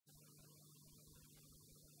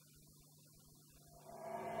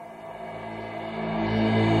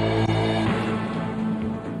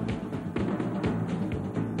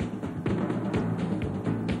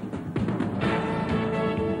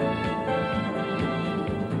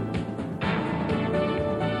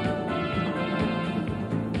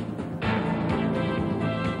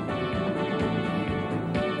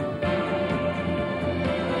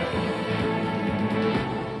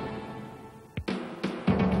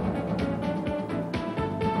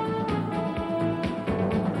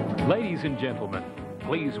Ladies and gentlemen,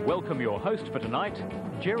 please welcome your host for tonight,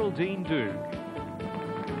 Geraldine Doog.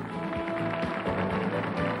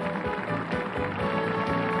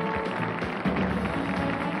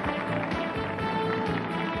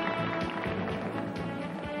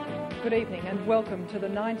 Good evening and welcome to the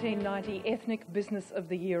 1990 Ethnic Business of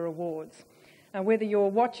the Year Awards. Now, whether you're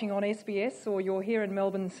watching on SBS or you're here in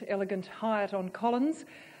Melbourne's elegant Hyatt on Collins,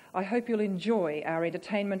 I hope you'll enjoy our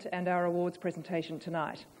entertainment and our awards presentation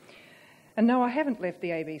tonight. And no, I haven't left the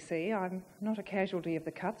ABC. I'm not a casualty of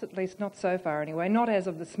the cuts, at least not so far anyway, not as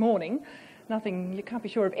of this morning. Nothing, you can't be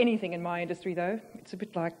sure of anything in my industry though. It's a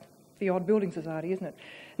bit like the odd building society, isn't it?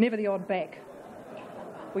 Never the odd back.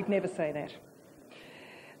 We'd never say that.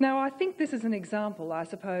 Now, I think this is an example, I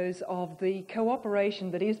suppose, of the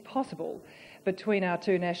cooperation that is possible between our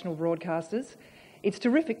two national broadcasters. It's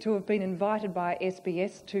terrific to have been invited by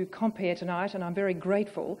SBS to compare tonight, and I'm very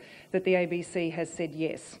grateful that the ABC has said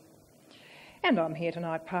yes. And I'm here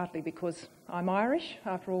tonight partly because I'm Irish.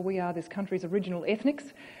 After all, we are this country's original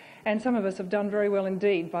ethnics, and some of us have done very well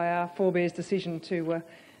indeed by our forebears' decision to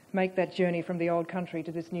make that journey from the old country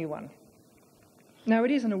to this new one. Now,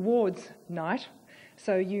 it is an awards night,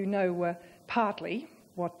 so you know partly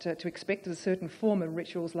what to expect as a certain form of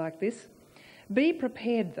rituals like this. Be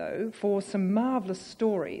prepared, though, for some marvellous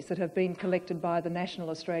stories that have been collected by the National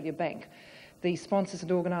Australia Bank, the sponsors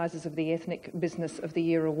and organisers of the Ethnic Business of the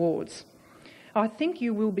Year Awards. I think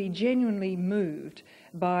you will be genuinely moved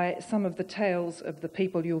by some of the tales of the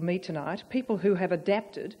people you'll meet tonight, people who have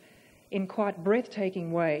adapted in quite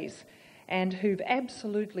breathtaking ways and who've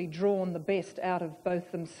absolutely drawn the best out of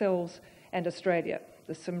both themselves and Australia.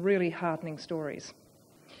 There's some really heartening stories.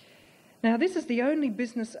 Now, this is the only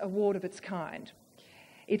business award of its kind.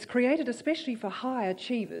 It's created especially for high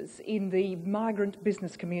achievers in the migrant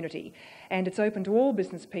business community, and it's open to all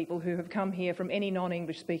business people who have come here from any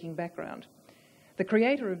non-English speaking background. The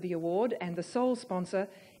creator of the award and the sole sponsor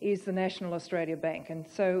is the National Australia Bank, and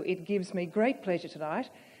so it gives me great pleasure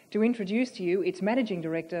tonight to introduce to you its Managing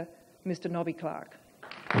Director, Mr. Nobby Clark.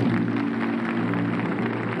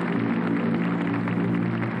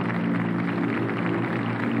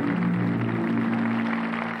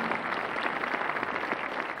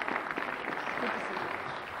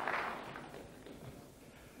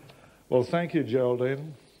 Well, thank you,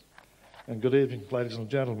 Geraldine, and good evening, ladies and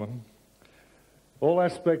gentlemen. All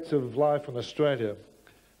aspects of life in Australia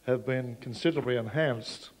have been considerably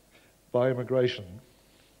enhanced by immigration.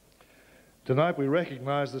 Tonight we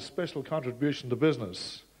recognise the special contribution to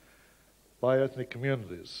business by ethnic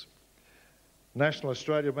communities. National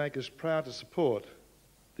Australia Bank is proud to support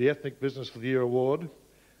the Ethnic Business of the Year Award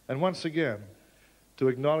and once again to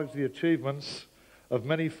acknowledge the achievements of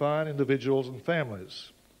many fine individuals and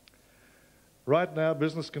families. Right now,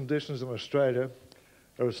 business conditions in Australia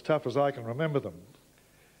are as tough as I can remember them.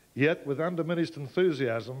 Yet, with undiminished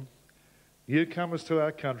enthusiasm, newcomers to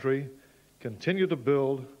our country continue to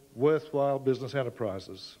build worthwhile business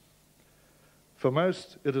enterprises. For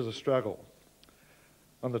most, it is a struggle.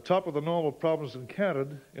 On the top of the normal problems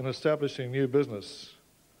encountered in establishing new business,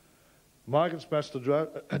 migrants must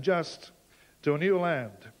adjust to a new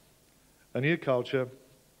land, a new culture,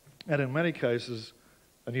 and in many cases,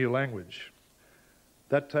 a new language.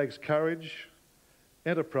 That takes courage,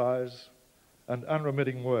 enterprise, and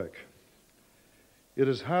unremitting work. It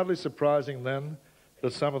is hardly surprising then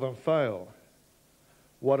that some of them fail.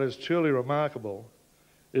 What is truly remarkable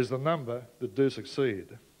is the number that do succeed.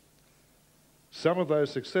 Some of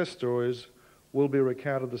those success stories will be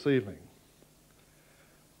recounted this evening.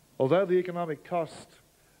 Although the economic cost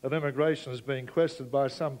of immigration is being questioned by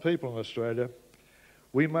some people in Australia,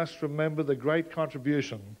 we must remember the great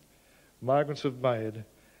contribution migrants have made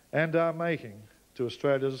and are making to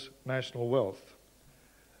Australia's national wealth.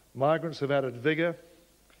 Migrants have added vigour,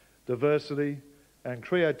 diversity and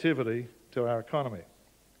creativity to our economy.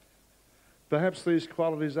 Perhaps these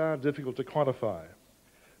qualities are difficult to quantify,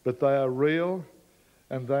 but they are real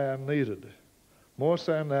and they are needed, more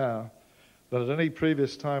so now than at any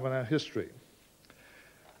previous time in our history.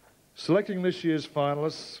 Selecting this year's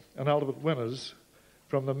finalists and ultimate winners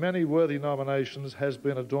from the many worthy nominations has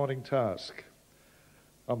been a daunting task.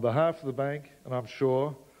 On behalf of the bank, and I'm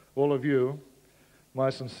sure all of you, my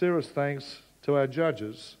sincerest thanks to our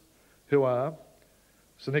judges, who are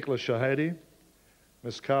Sir Nicholas Shahady,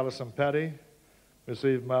 Ms. Carla Sampati, Ms.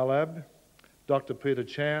 Eve Malab, Dr. Peter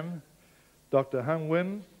Chan, Dr. Hung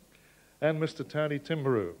Win, and Mr. Tony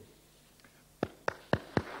Timberoo.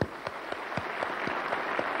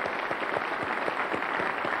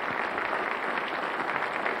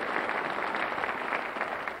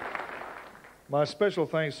 My special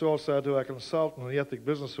thanks also to our consultant on the Ethnic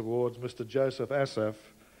Business Awards, Mr. Joseph Asaf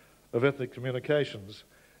of Ethnic Communications,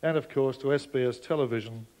 and of course to SBS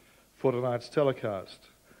Television for tonight's telecast.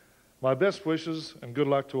 My best wishes and good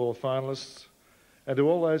luck to all finalists and to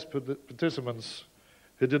all those participants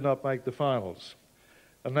who did not make the finals.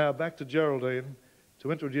 And now back to Geraldine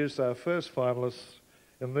to introduce our first finalists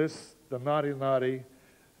in the 1990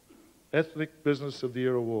 Ethnic Business of the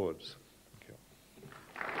Year Awards. Thank you.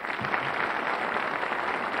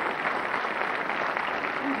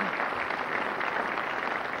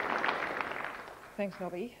 Thanks,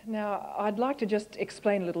 Nobby. Now, I'd like to just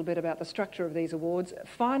explain a little bit about the structure of these awards.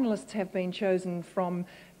 Finalists have been chosen from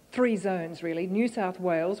 3 zones, really. New South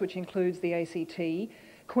Wales, which includes the ACT,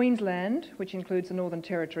 Queensland, which includes the Northern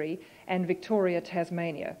Territory, and Victoria,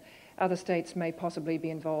 Tasmania. Other states may possibly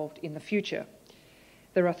be involved in the future.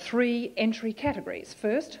 There are 3 entry categories.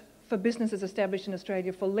 First, for businesses established in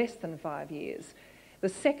Australia for less than 5 years. The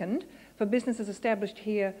second, for businesses established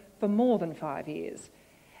here for more than 5 years.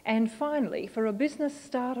 And finally, for a business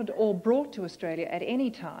started or brought to Australia at any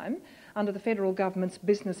time under the federal government's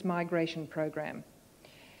business migration program.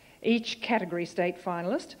 Each category state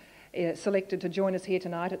finalist selected to join us here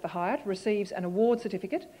tonight at the Hyatt receives an award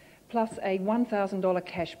certificate plus a $1,000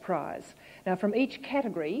 cash prize. Now, from each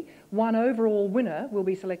category, one overall winner will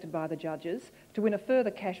be selected by the judges to win a further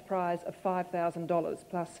cash prize of $5,000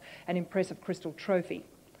 plus an impressive crystal trophy.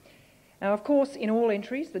 Now, of course, in all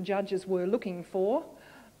entries, the judges were looking for,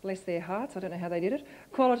 bless their hearts, I don't know how they did it,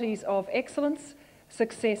 qualities of excellence,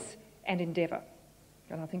 success and endeavour.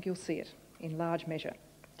 And I think you'll see it in large measure.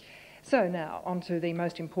 So now, on to the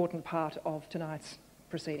most important part of tonight's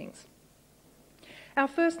proceedings. Our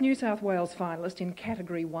first New South Wales finalist in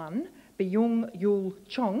Category 1, Byung Yul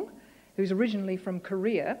Chong, who's originally from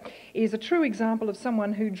Korea, is a true example of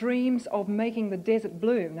someone who dreams of making the desert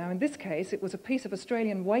bloom. Now, in this case, it was a piece of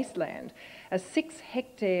Australian wasteland, a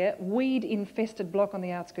 6-hectare weed-infested block on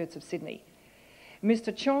the outskirts of Sydney.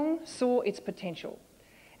 Mr. Chong saw its potential,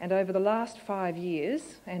 and over the last 5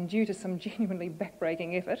 years, and due to some genuinely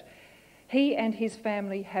backbreaking effort, he and his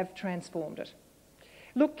family have transformed it.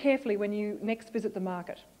 Look carefully when you next visit the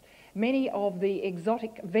market. Many of the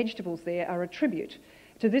exotic vegetables there are a tribute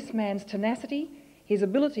to this man's tenacity, his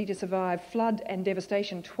ability to survive flood and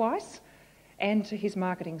devastation twice, and to his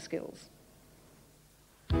marketing skills.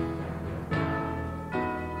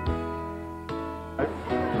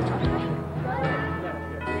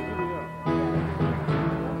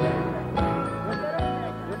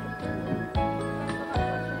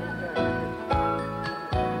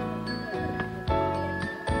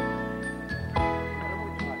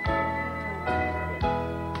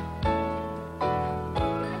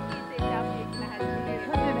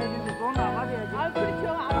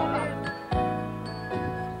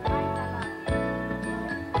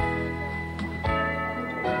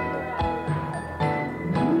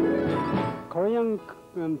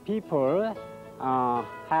 Korean people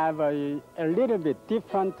have a little bit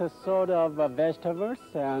different sort of vegetables,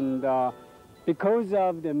 and because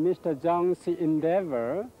of the Mr. Zhang's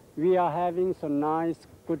endeavor, we are having some nice,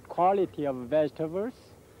 good quality of vegetables.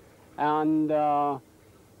 And the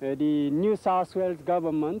New South Wales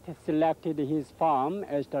government selected his farm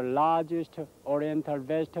as the largest oriental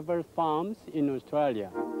vegetable farms in Australia.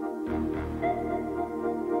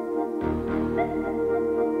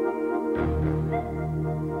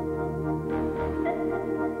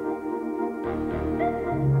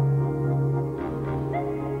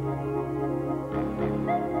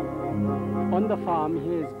 On the farm,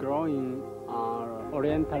 he is growing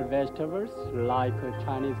oriental vegetables like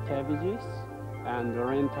Chinese cabbages and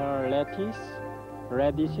oriental lettuce,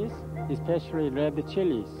 radishes, especially red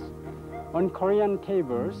chilies. On Korean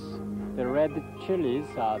tables, the red chilies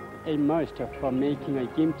are a must for making a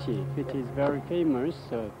kimchi, which is very famous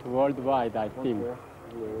worldwide, I think.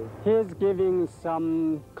 He is giving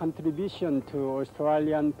some contribution to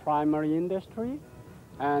Australian primary industry,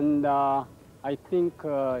 and I think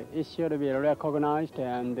it should be recognized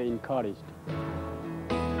and encouraged.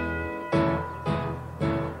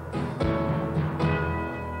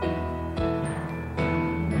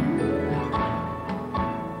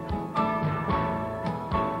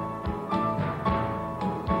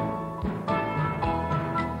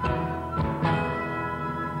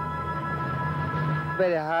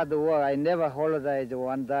 Very hard work. I never holiday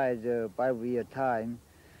one day, 5 year time.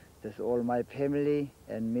 That's all my family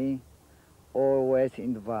and me, always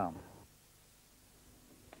in the farm.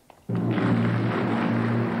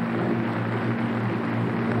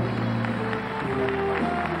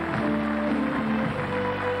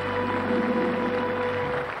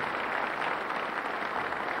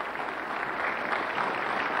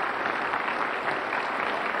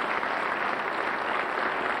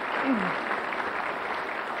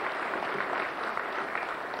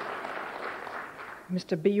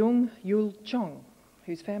 Mr. Byung Yul Chong,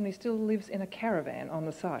 whose family still lives in a caravan on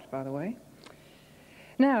the site, by the way.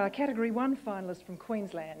 Now, a Category 1 finalist from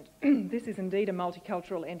Queensland. This is indeed a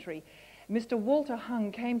multicultural entry. Mr. Walter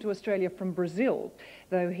Hung came to Australia from Brazil,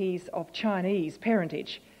 though he's of Chinese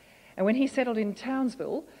parentage. And when he settled in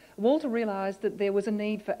Townsville, Walter realised that there was a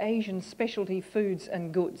need for Asian specialty foods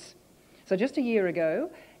and goods. So just a year ago,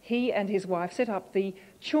 he and his wife set up the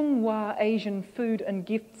Chung Hua Asian Food and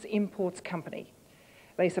Gifts Imports Company.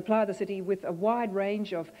 They supply the city with a wide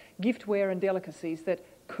range of giftware and delicacies that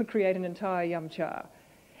could create an entire yum cha.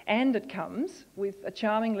 And it comes with a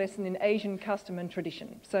charming lesson in Asian custom and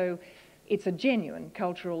tradition. So it's a genuine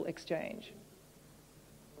cultural exchange.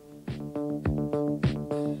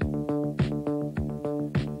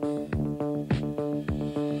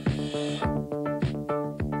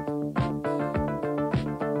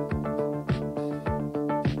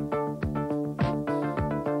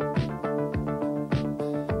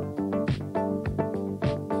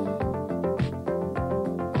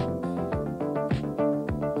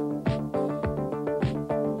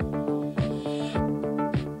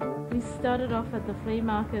 Started off at the flea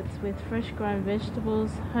markets with fresh grown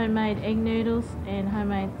vegetables, homemade egg noodles and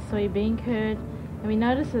homemade soybean curd, and we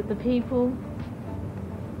noticed that the people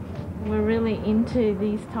were really into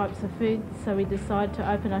these types of food, so we decided to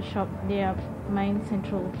open a shop near our main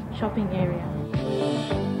central shopping area.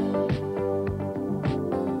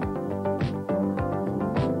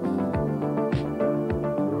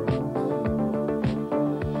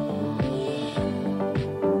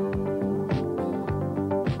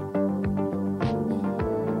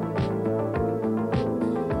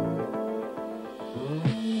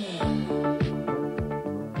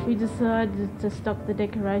 We decided to stock the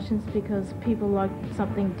decorations because people like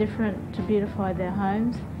something different to beautify their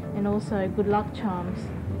homes, and also good luck charms.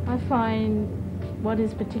 I find what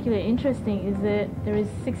is particularly interesting is that there is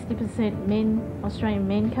 60% men, Australian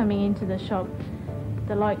men, coming into the shop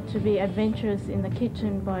that like to be adventurous in the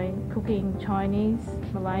kitchen by cooking Chinese,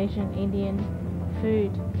 Malaysian, Indian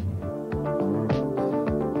food.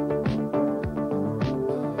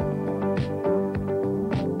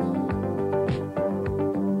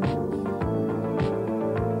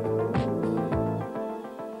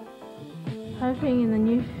 Hoping in the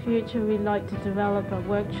near future we'd like to develop a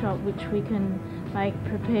workshop which we can make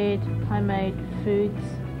prepared homemade foods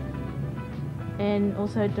and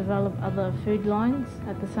also develop other food lines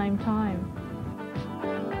at the same time.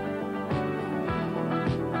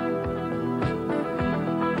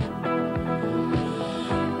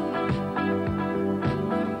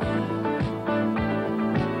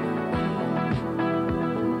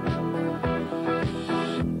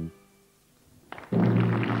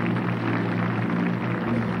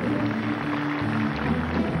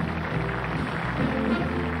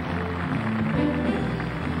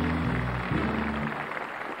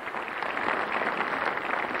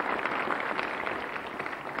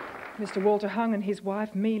 Mr. Walter Hung and his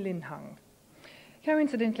wife, Mi Lin Hung.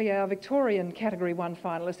 Coincidentally, our Victorian Category 1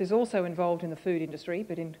 finalist is also involved in the food industry,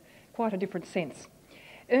 but in quite a different sense.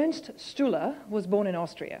 Ernst Stuller was born in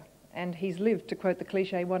Austria, and he's lived, to quote the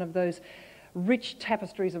cliche, one of those rich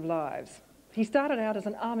tapestries of lives. He started out as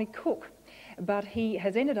an army cook, but he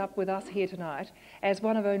has ended up with us here tonight as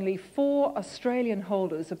one of only 4 Australian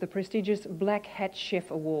holders of the prestigious Black Hat Chef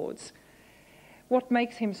Awards. What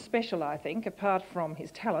makes him special, I think, apart from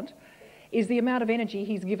his talent, is the amount of energy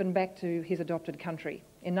he's given back to his adopted country.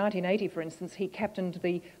 In 1980, for instance, he captained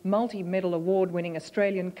the multi-medal award-winning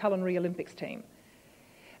Australian Culinary Olympics team.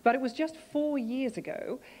 But it was just 4 years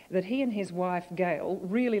ago that he and his wife, Gail,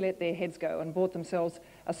 really let their heads go and bought themselves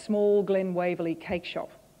a small Glen Waverley cake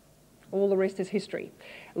shop. All the rest is history.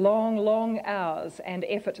 Long, long hours and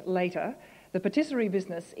effort later, the patisserie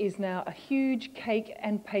business is now a huge cake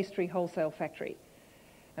and pastry wholesale factory.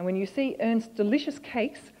 And when you see Ernst's delicious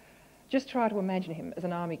cakes, just try to imagine him as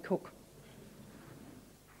an army cook.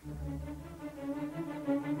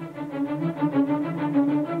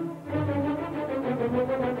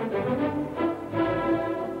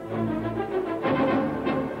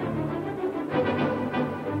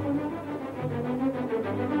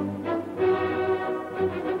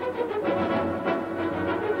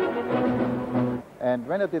 And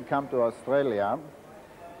when I did come to Australia,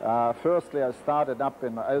 firstly I started up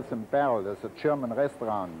in Eltham Barrel as a German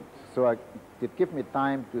restaurant. So it gave me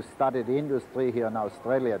time to study the industry here in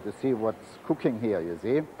Australia to see what's cooking here, you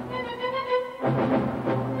see.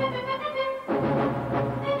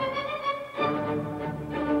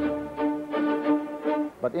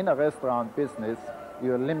 But in a restaurant business,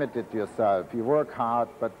 you're limited yourself. You work hard,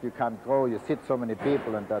 but you can't grow. You sit so many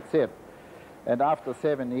people and that's it. And after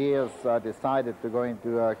 7 years, I decided to go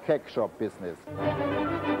into a cake shop business.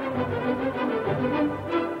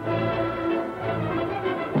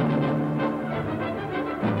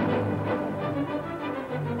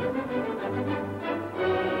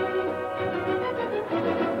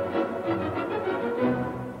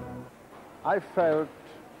 I felt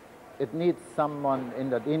it needs someone in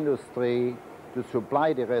that industry to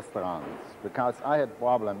supply the restaurants, because I had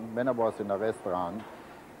problem when I was in a restaurant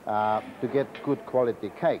to get good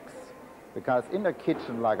quality cakes. Because in a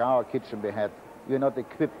kitchen like our kitchen we had, you're not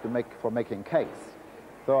equipped for making cakes.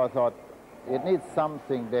 So I thought it needs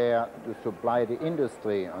something there to supply the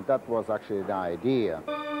industry, and that was actually the idea.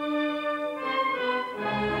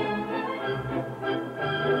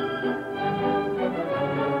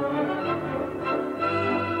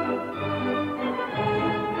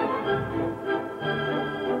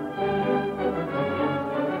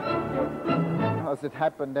 As it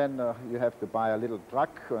happened then, you have to buy a little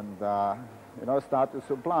truck and, start to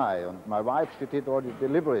supply. And my wife, she did all the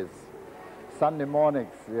deliveries. Sunday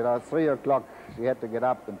mornings, 3 o'clock, she had to get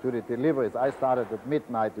up and do the deliveries. I started at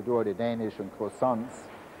midnight to do all the Danish and croissants.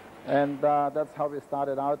 And that's how we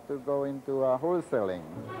started out to go into wholesaling.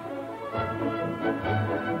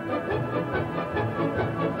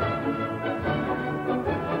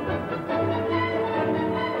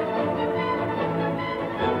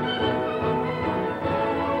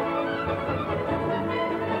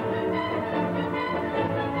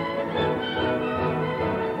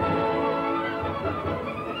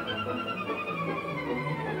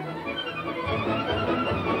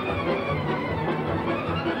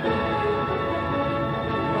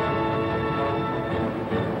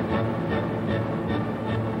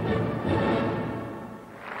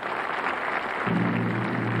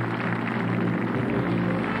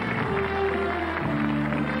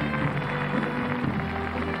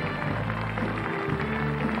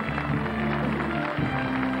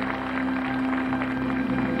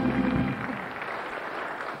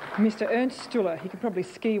 Mr. Ernst Stuller, he can probably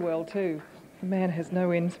ski well too. The man has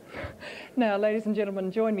no ends. Now, ladies and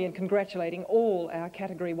gentlemen, join me in congratulating all our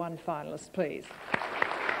Category 1 finalists, please.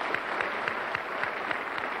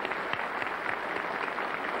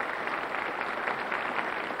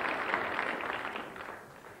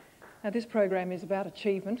 Now, this program is about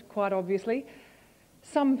achievement, quite obviously.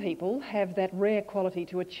 Some people have that rare quality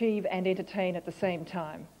to achieve and entertain at the same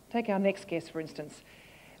time. Take our next guest, for instance.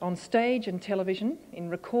 On stage and television, in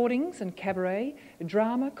recordings and cabaret,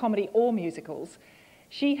 drama, comedy or musicals,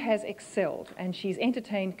 she has excelled and she's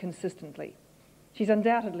entertained consistently. She's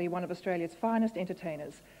undoubtedly one of Australia's finest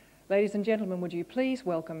entertainers. Ladies and gentlemen, would you please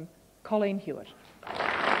welcome Colleen Hewitt.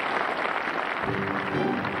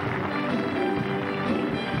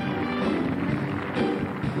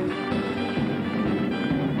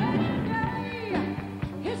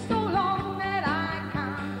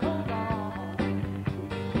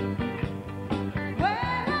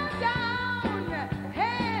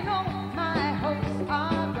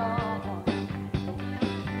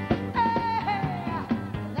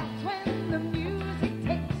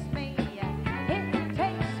 It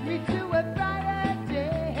takes me to a brighter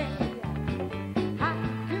day.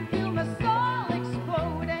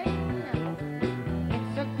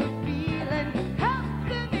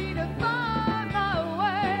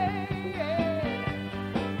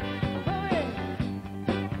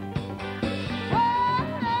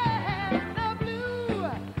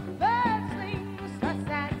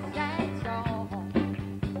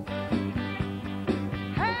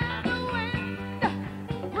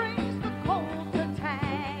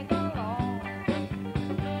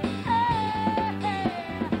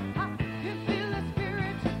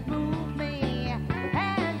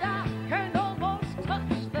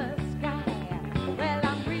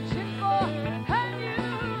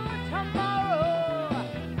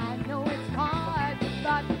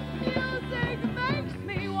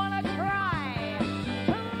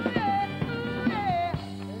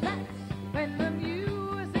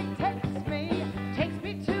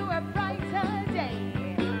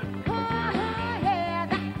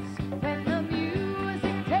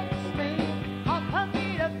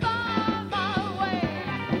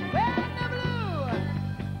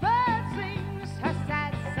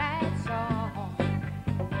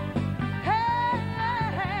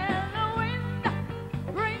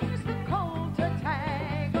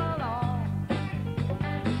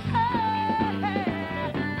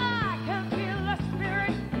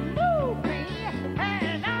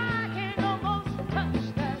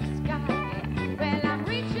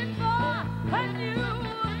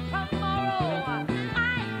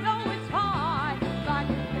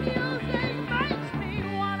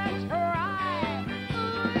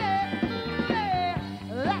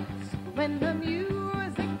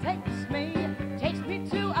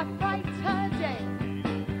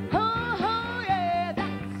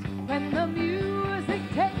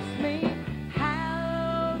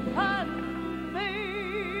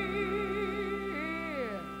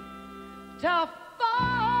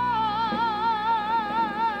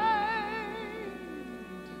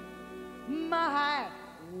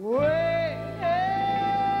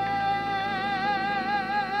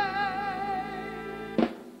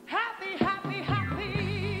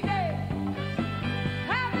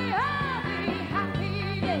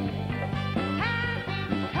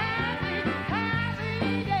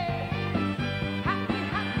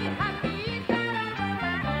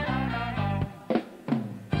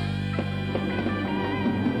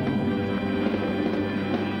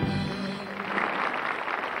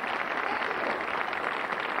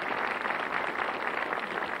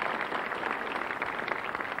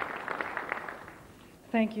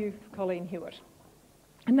 Thank you, Colleen Hewitt.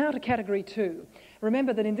 And now to Category 2.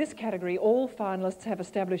 Remember that in this category, all finalists have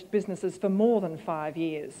established businesses for more than 5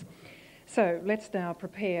 years. So let's now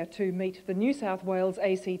prepare to meet the New South Wales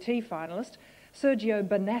ACT finalist, Sergio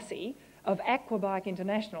Benassi of Aquabike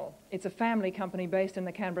International. It's a family company based in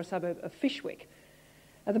the Canberra suburb of Fyshwick.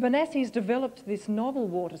 The Benassis developed this novel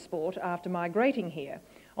water sport after migrating here.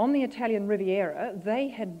 On the Italian Riviera, they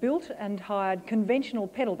had built and hired conventional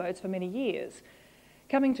pedal boats for many years.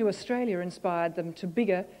 Coming to Australia inspired them to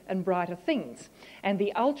bigger and brighter things. And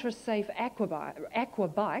the ultra-safe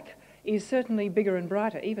aquabike is certainly bigger and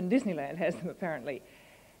brighter. Even Disneyland has them, apparently.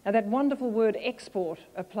 Now, that wonderful word export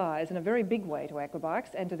applies in a very big way to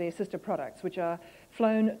aquabikes and to their sister products, which are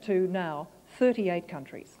flown to now 38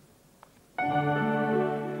 countries.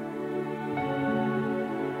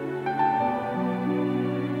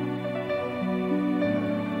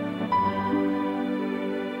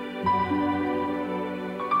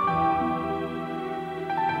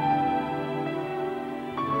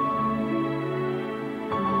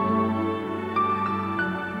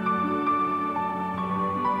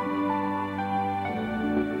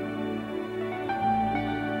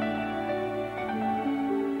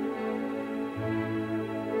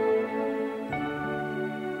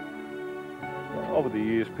 Over the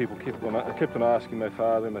years, people kept on asking my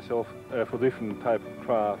father and myself for different type of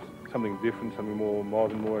crafts, something different, something more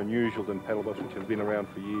modern, more unusual than paddle boats, which have been around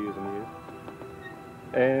for years and years.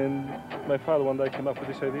 And my father one day came up with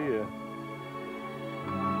this idea.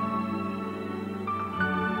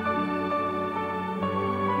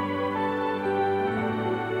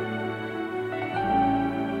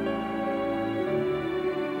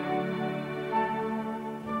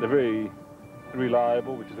 They're very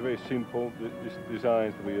reliable, which is a very simple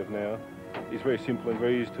designs that we have now. It's very simple and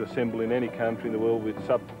very easy to assemble in any country in the world with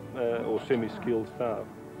sub or semi-skilled staff.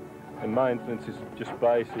 And maintenance is just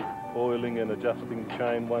basic oiling and adjusting the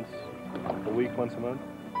chain once a week, once a month.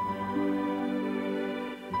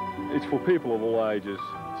 It's for people of all ages.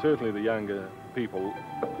 Certainly the younger people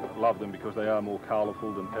love them because they are more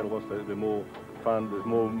colourful than pedal boats. They're more fun, there's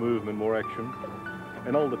more movement, more action.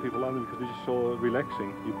 And older people love them because they're just so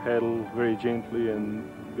relaxing. You pedal very gently and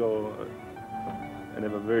go and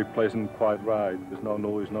have a very pleasant, quiet ride. There's no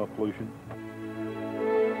noise, no pollution.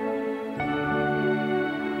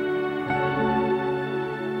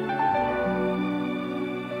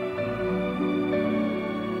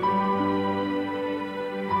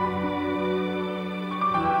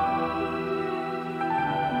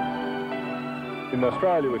 In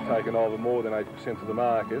Australia, we've taken over more than 80% of the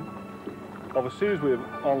market. Overseas, we've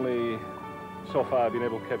only so far been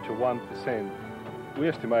able to capture 1%. We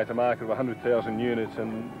estimate a market of 100,000 units,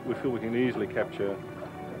 and we feel we can easily capture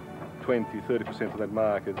 20–30% of that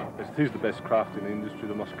market. It is the best craft in the industry,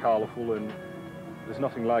 the most colourful, and there's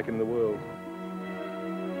nothing like it in the world.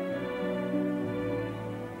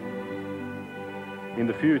 In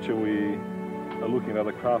the future, we are looking at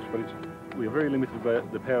other crafts, but we are very limited by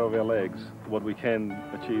the power of our legs, what we can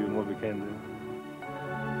achieve and what we can do.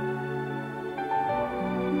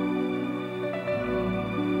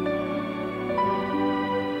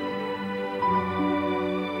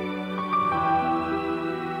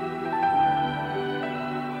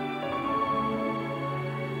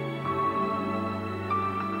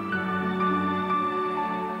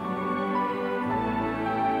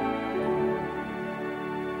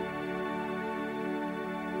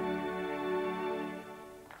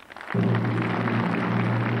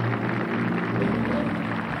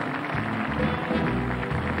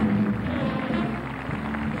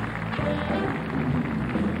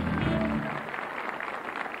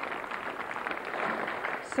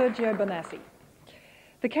 Sergio Benassi.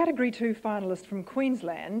 The Category 2 finalist from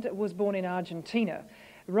Queensland was born in Argentina.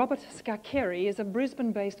 Robert Scarceri is a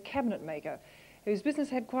Brisbane-based cabinet maker whose business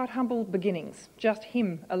had quite humble beginnings, just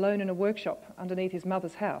him alone in a workshop underneath his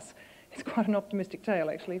mother's house. It's quite an optimistic tale,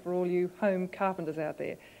 actually, for all you home carpenters out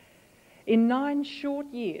there. In 9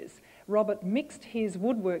 short years, Robert mixed his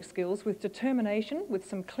woodwork skills with determination, with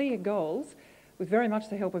some clear goals, with very much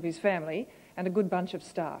the help of his family and a good bunch of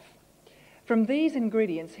staff. From these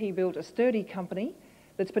ingredients, he built a sturdy company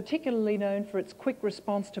that's particularly known for its quick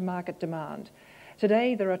response to market demand.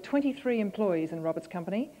 Today, there are 23 employees in Robert's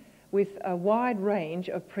company with a wide range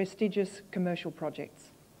of prestigious commercial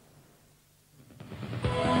projects.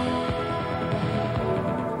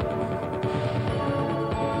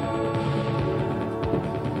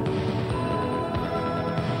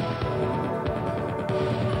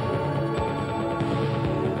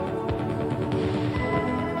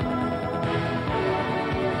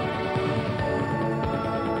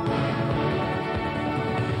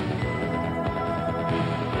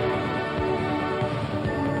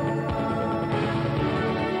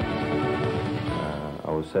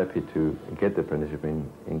 happy to get the apprenticeship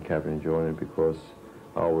in cabin and joinery because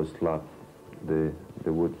I always loved the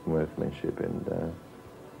woodworkmanship, and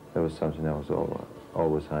that was something I was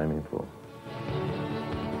always aiming for.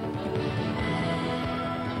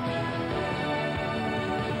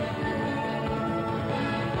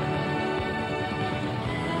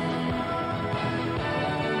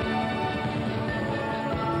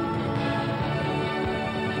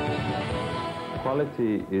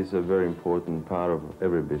 Quality is a very important part of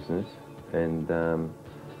every business, and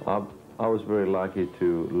I was very lucky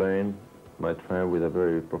to learn my trade with a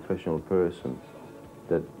very professional person,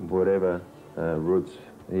 that whatever roots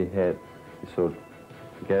he had, he sort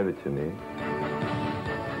of gave it to me.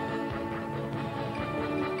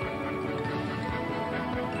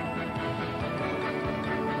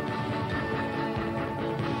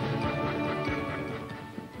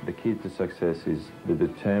 The key to success is the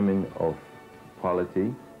determination of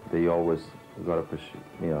quality. They always got to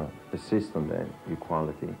persist on that, your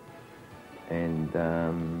quality. And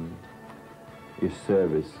your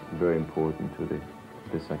service, very important to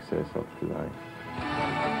the success of today.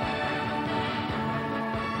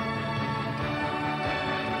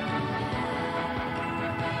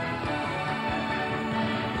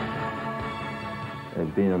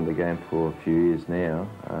 I've been on the game for a few years now,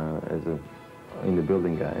 in the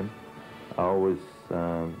building game. I always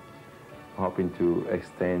hoping to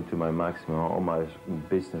extend to my maximum all my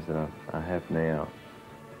business that I have now,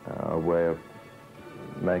 a way of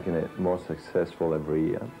making it more successful every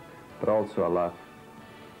year. But also I love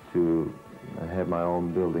to have my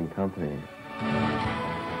own building company.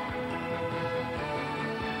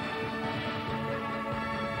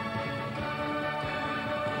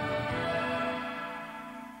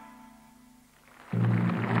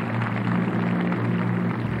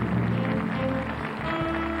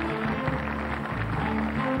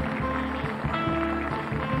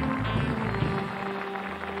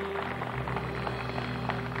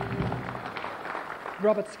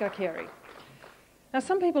 Robert Scacchieri. Now,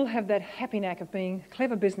 some people have that happy knack of being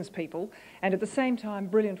clever business people and at the same time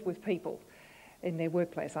brilliant with people, in their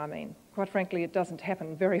workplace, I mean. Quite frankly, it doesn't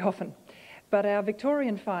happen very often. But our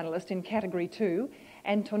Victorian finalist in Category 2,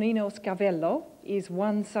 Antonino Scavello, is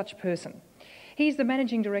one such person. He's the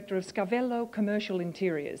Managing Director of Scavello Commercial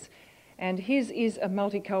Interiors, and his is a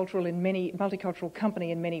multicultural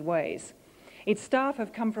company in many ways. Its staff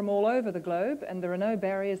have come from all over the globe, and there are no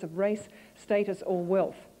barriers of race, status or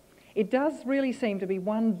wealth. It does really seem to be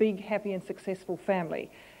one big, happy and successful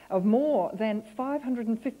family of more than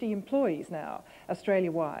 550 employees now,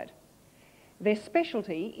 Australia-wide. Their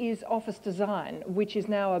specialty is office design, which is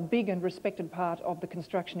now a big and respected part of the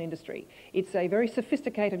construction industry. It's a very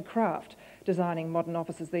sophisticated craft, designing modern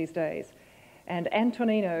offices these days. And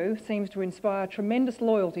Antonino seems to inspire tremendous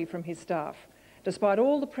loyalty from his staff. Despite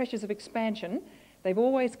all the pressures of expansion, they've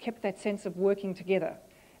always kept that sense of working together,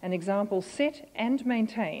 an example set and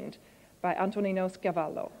maintained by Antonino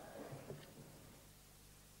Scavello.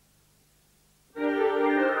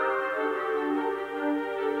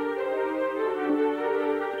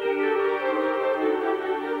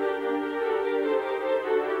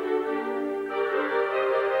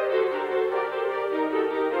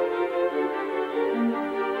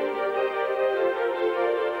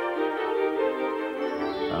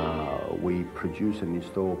 We produce and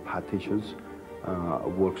install partitions,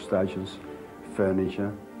 workstations,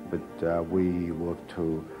 furniture, but we work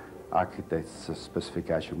to architects'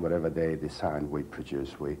 specification. Whatever they design, we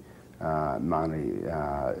produce. We mainly,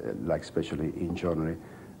 like especially in joinery,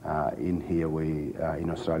 in here in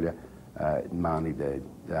Australia, mainly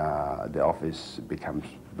the office becomes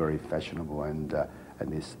very fashionable, and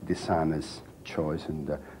this designer's choice, and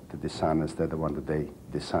the designers, they're the one that they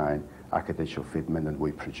design architectural fitment, and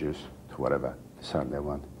we produce to whatever design they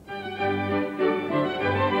want.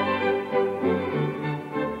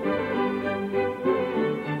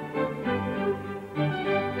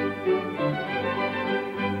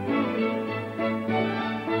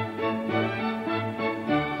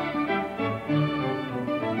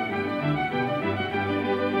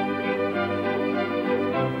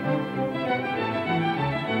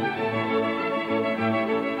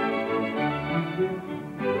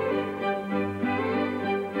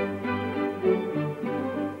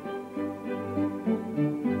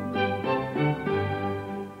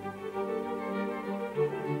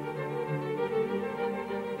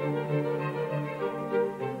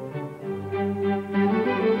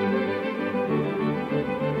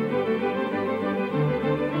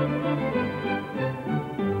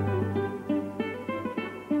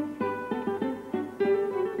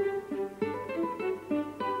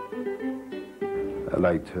 I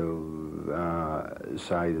like to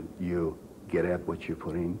say that you get out what you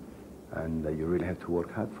put in, and you really have to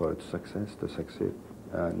work hard for it to succeed.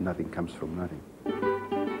 Nothing comes from nothing.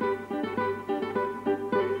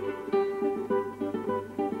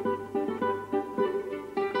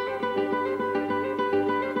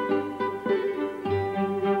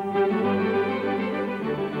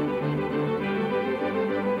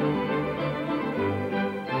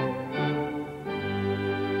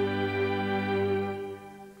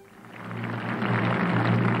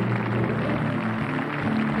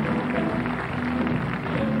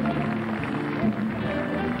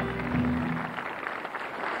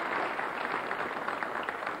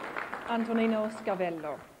 Antonino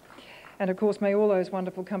Scavello. And of course, may all those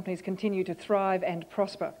wonderful companies continue to thrive and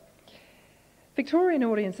prosper. Victorian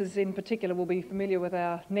audiences in particular will be familiar with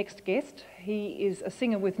our next guest. He is a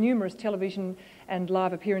singer with numerous television and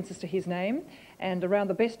live appearances to his name, and around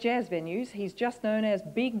the best jazz venues, he's just known as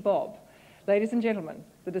Big Bob. Ladies and gentlemen,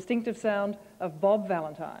 the distinctive sound of Bob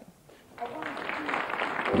Valentine.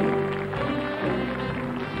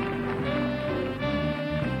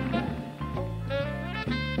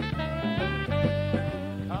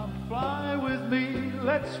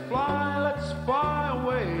 Let's fly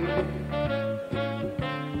away.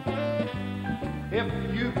 If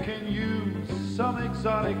you can use some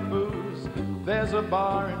exotic booze, there's a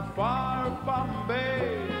bar in far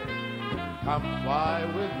Bombay. Come fly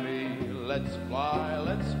with me, let's fly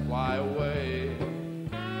away.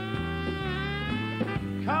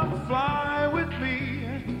 Come fly with me,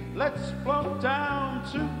 let's float down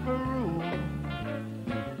to Peru.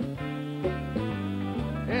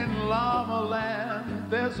 In Llama Land,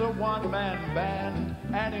 there's a one-man band,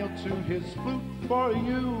 and he'll toot his flute for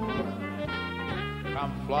you.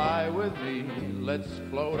 Come fly with me, let's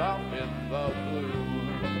float out in the blue.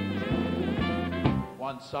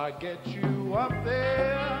 Once I get you up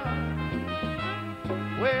there,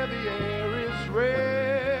 where the air is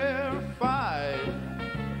rarefied,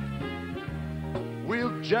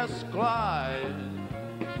 we'll just glide.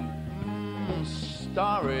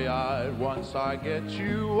 Starry-eyed, once I get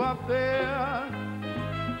you up there,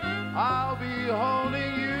 I'll be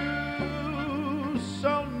holding you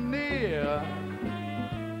so near.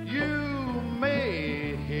 You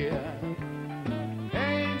may hear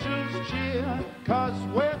angels cheer, 'cause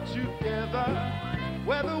we're together.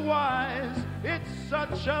 Weather-wise, it's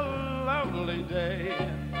such a lovely day.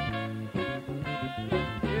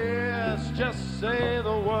 Yes, just say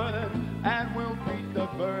the word and we'll beat the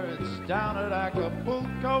birds down at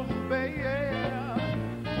Acapulco Bay. Yeah.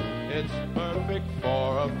 It's perfect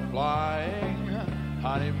for a flying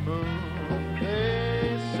honeymoon,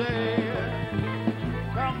 they say.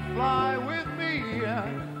 Come fly with me,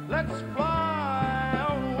 let's fly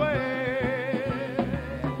away.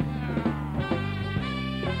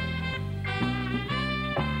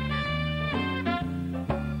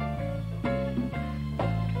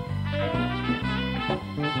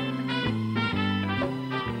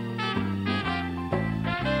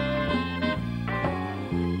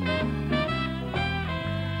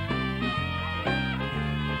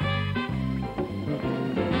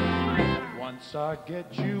 Once I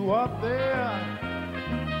get you up there,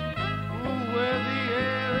 where the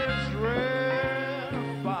air is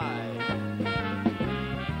rarefied,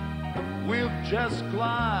 we'll just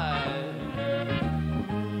glide.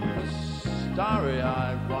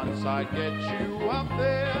 Starry-eyed, once I get you up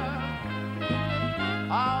there,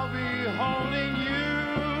 I'll be holding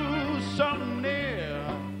you so near.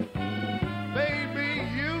 Baby,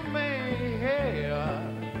 you may hear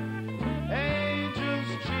angels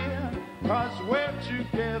cheer, 'cause we're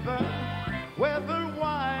together.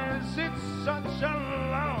 Weather-wise, it's such a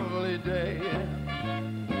lovely day.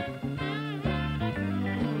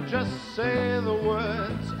 Just say the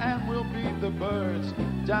words and we'll beat the birds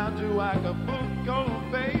down to Acapulco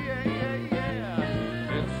Bay.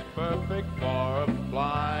 It's perfect for a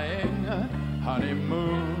flying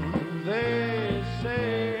honeymoon, they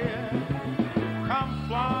say. Come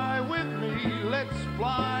fly with me, let's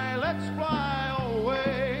fly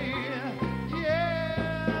away. Yeah,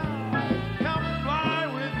 come fly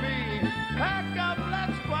with me, pack up,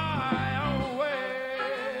 let's fly away.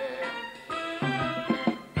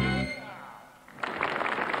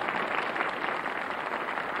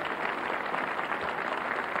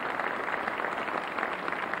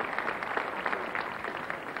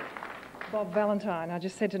 Bob Valentine. I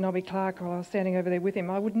just said to Nobby Clark while I was standing over there with him,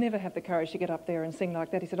 I would never have the courage to get up there and sing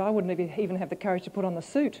like that. He said, I wouldn't even have the courage to put on the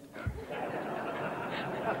suit.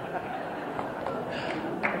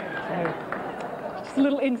 So, just a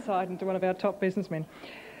little insight into one of our top businessmen.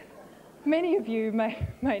 Many of you may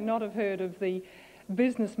not have heard of the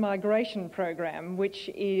Business Migration Program, which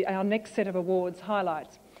our next set of awards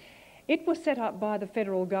highlights. It was set up by the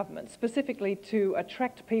federal government specifically to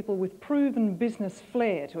attract people with proven business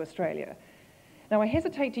flair to Australia. Now, I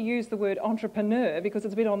hesitate to use the word entrepreneur because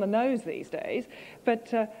it's a bit on the nose these days,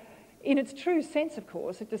 but in its true sense, of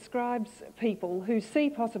course, it describes people who see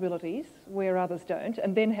possibilities where others don't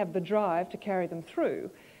and then have the drive to carry them through.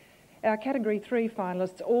 Our Category 3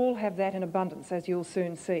 finalists all have that in abundance, as you'll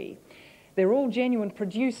soon see. They're all genuine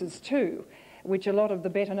producers too, which a lot of the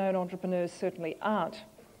better-known entrepreneurs certainly aren't.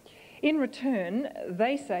 In return,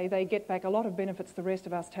 they say they get back a lot of benefits the rest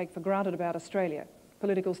of us take for granted about Australia: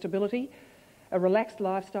 political stability, a relaxed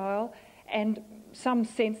lifestyle, and some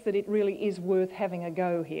sense that it really is worth having a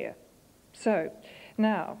go here. So,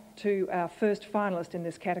 now to our first finalist in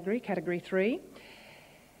this category, Category 3.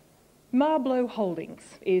 Marblo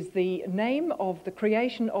Holdings is the name of the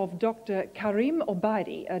creation of Dr. Karim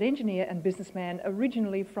Obaidi, an engineer and businessman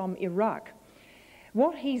originally from Iraq.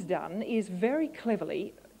 What he's done is very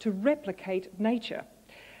cleverly to replicate nature.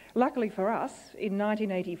 Luckily for us, in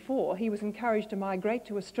 1984, he was encouraged to migrate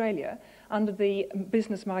to Australia under the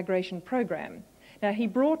Business Migration Program. Now, he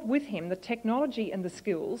brought with him the technology and the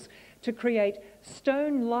skills to create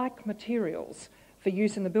stone-like materials for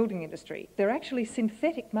use in the building industry. They're actually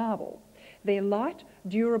synthetic marble. They're light,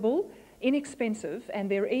 durable, inexpensive,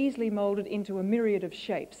 and they're easily moulded into a myriad of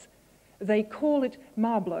shapes. They call it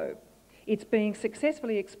Marblo. It's being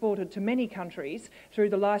successfully exported to many countries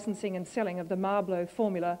through the licensing and selling of the Marblo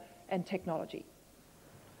formula and technology.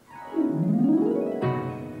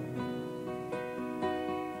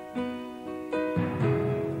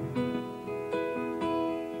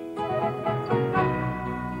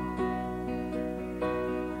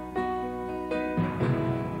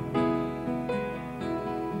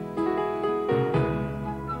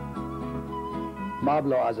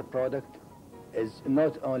 Marblo as a product is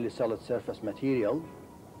not only solid surface material,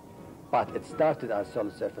 but it started as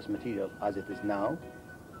solid surface material as it is now.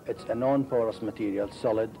 It's a non-porous material,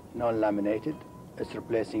 solid, non-laminated. It's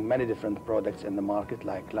replacing many different products in the market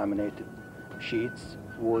like laminated sheets,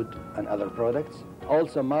 wood, and other products.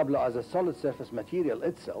 Also, Marblo as a solid surface material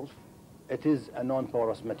itself, it is a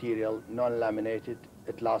non-porous material, non-laminated.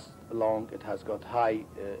 It lasts long. It has got high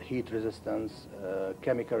heat resistance,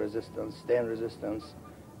 chemical resistance, stain resistance.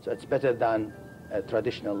 So it's better than a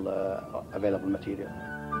traditional available material.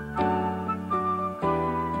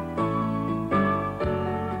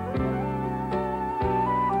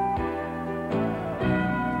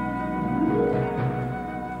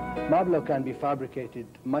 Marblo can be fabricated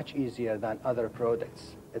much easier than other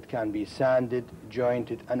products. It can be sanded,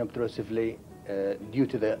 jointed unobtrusively due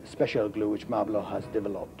to the special glue which Marblo has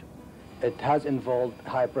developed. It has involved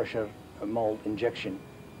high-pressure mold injection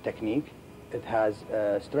technique. It has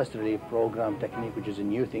a stress relief program technique, which is a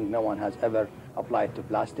new thing no one has ever applied to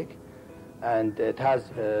plastic. And it has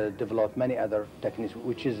developed many other techniques,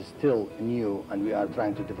 which is still new, and we are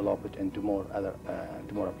trying to develop it into more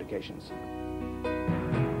applications.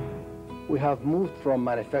 We have moved from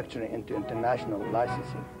manufacturing into international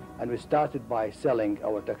licensing, and we started by selling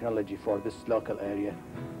our technology for this local area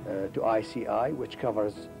to ICI, which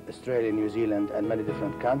covers Australia, New Zealand, and many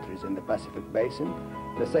different countries in the Pacific Basin.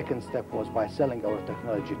 The second step was by selling our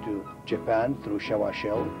technology to Japan through Showa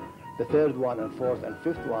Shell. The third one and fourth and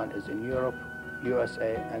fifth one is in Europe,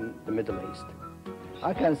 USA, and the Middle East.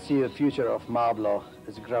 I can see the future of Marblo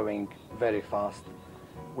is growing very fast.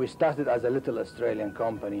 We started as a little Australian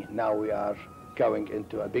company. Now we are going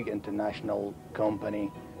into a big international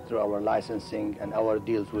company through our licensing and our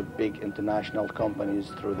deals with big international companies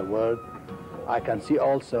through the world. I can see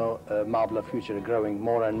also Marblo future growing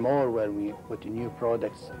more and more, where we put new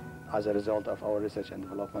products as a result of our research and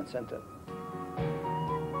development center.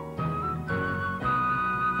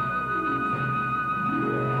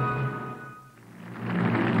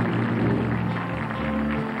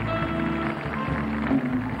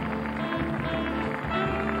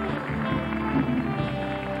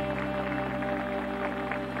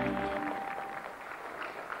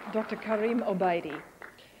 Dr. Karim Obaidi.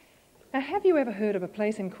 Now, have you ever heard of a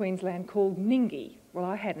place in Queensland called Ningi? Well,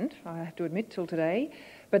 I hadn't, I have to admit, till today,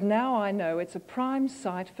 but now I know it's a prime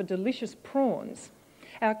site for delicious prawns.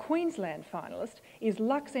 Our Queensland finalist is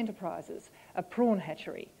Lux Enterprises, a prawn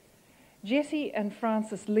hatchery. Jessie and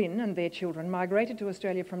Francis Lin and their children migrated to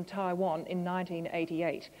Australia from Taiwan in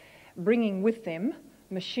 1988, bringing with them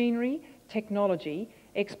machinery, technology,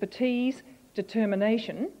 expertise,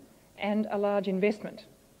 determination, and a large investment.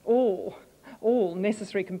 All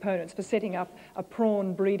necessary components for setting up a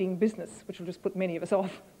prawn breeding business, which will just put many of us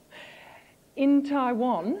off. In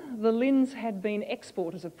Taiwan, the Lins had been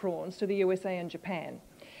exporters of prawns to the USA and Japan.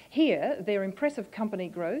 Here, their impressive company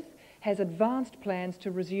growth has advanced plans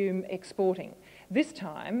to resume exporting, this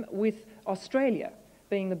time with Australia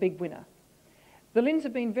being the big winner. The Lins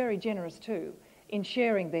have been very generous too in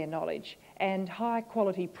sharing their knowledge and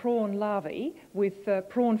high-quality prawn larvae with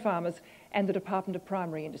prawn farmers and the Department of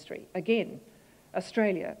Primary Industry. Again,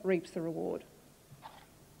 Australia reaps the reward.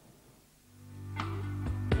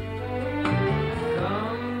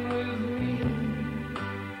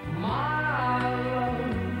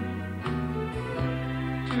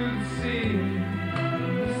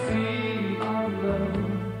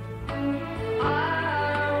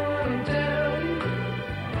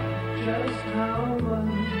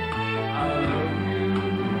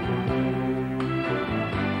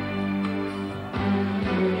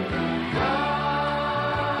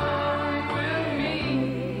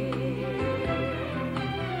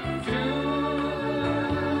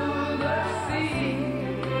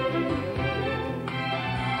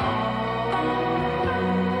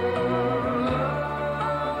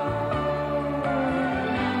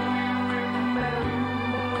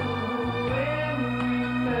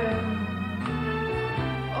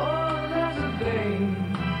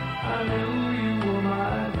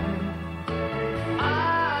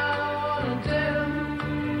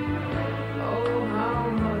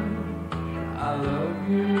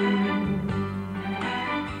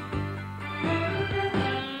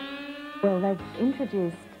 Well, they've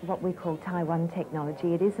introduced what we call Taiwan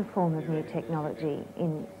technology. It is a form of new technology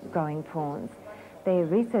in growing prawns. They're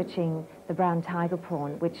researching the brown tiger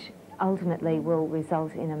prawn, which ultimately will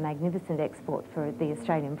result in a magnificent export for the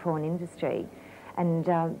Australian prawn industry. And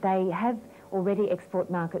they have already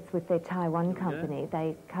export markets with their Taiwan company.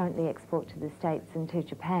 They currently export to the States and to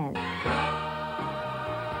Japan.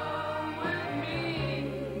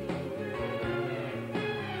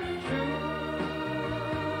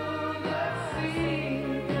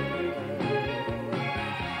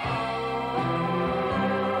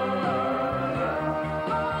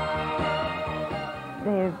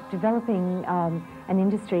 They're developing an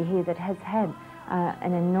industry here that has had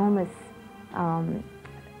an enormous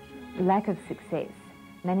lack of success.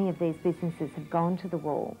 Many of these businesses have gone to the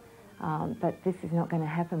wall, but this is not going to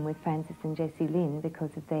happen with Francis and Jessie Lin because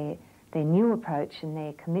of their new approach and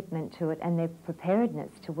their commitment to it and their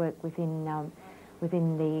preparedness to work within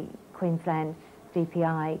the Queensland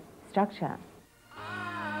DPI structure.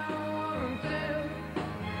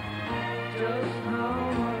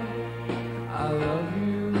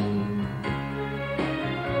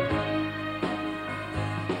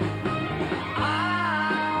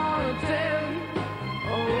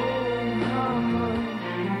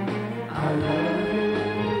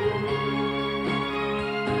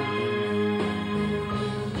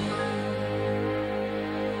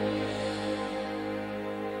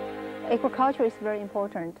 Agriculture is very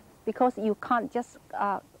important because you can't just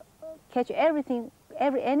catch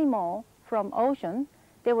every animal from ocean.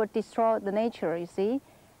 They will destroy the nature, you see.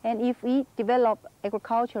 And if we develop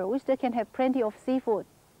agriculture, we still can have plenty of seafood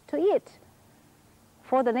to eat.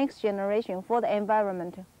 For the next generation, for the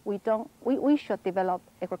environment, we should develop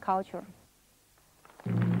agriculture.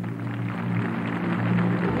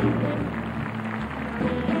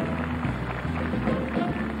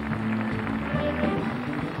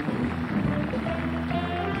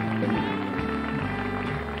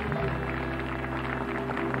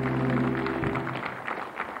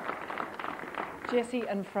 Jessie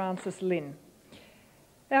and Francis Lin.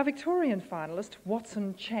 Our Victorian finalist,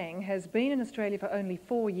 Watson Chang, has been in Australia for only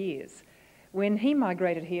 4 years. When he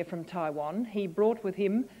migrated here from Taiwan, he brought with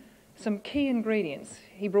him some key ingredients.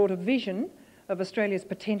 He brought a vision of Australia's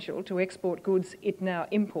potential to export goods it now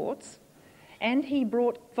imports, and he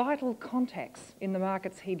brought vital contacts in the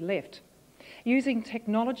markets he'd left. Using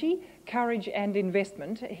technology, courage and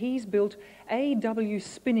investment, he's built AW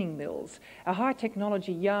Spinning Mills, a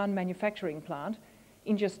high-technology yarn manufacturing plant,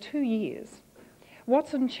 in just 2 years.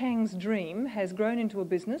 Watson Chang's dream has grown into a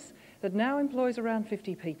business that now employs around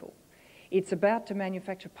 50 people. It's about to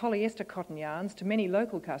manufacture polyester cotton yarns to many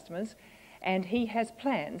local customers, and he has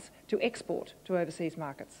plans to export to overseas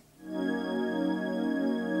markets.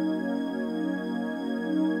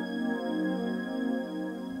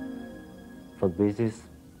 For business,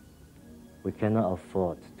 we cannot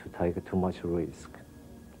afford to take too much risk.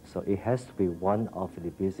 So it has to be one of the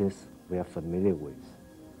business we are familiar with.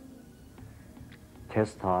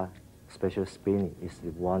 Textile, special spinning is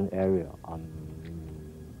the one area I'm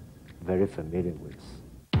very familiar with.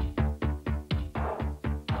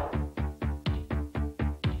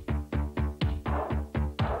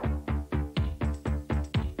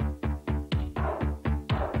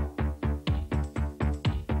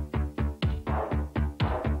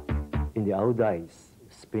 In the old days,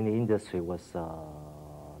 spinning industry was a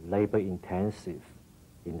labor-intensive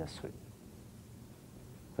industry,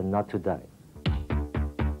 but not today.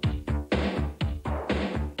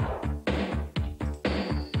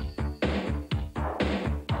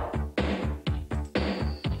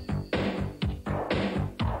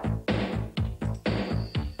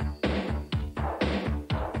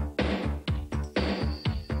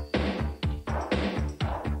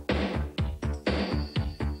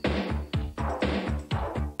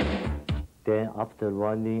 Then after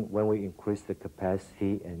running, when we increase the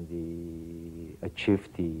capacity and achieve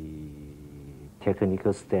the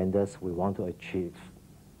technical standards we want to achieve,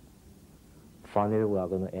 finally we are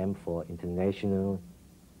going to aim for international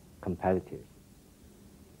competitive.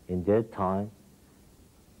 In that time,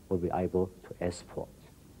 we'll be able to export.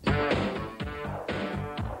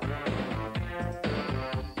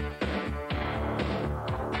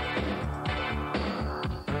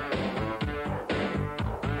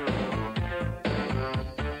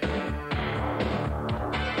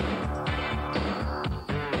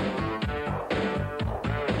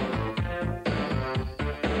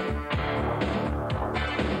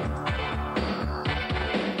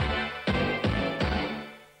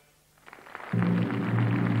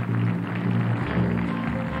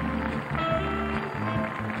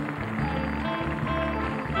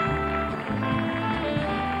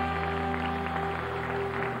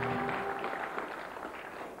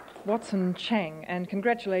 Watson Chang, and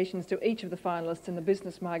congratulations to each of the finalists in the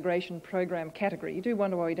Business Migration Program category. You do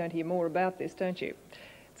wonder why we don't hear more about this, don't you?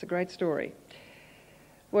 It's a great story.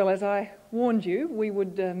 Well, as I warned you, we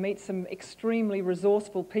would meet some extremely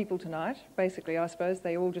resourceful people tonight. Basically, I suppose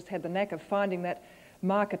they all just had the knack of finding that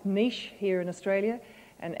market niche here in Australia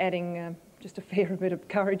and adding just a fair bit of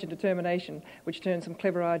courage and determination, which turned some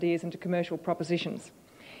clever ideas into commercial propositions.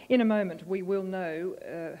 In a moment, we will know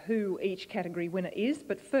who each category winner is,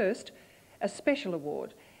 but first, a special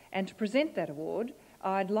award. And to present that award,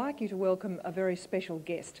 I'd like you to welcome a very special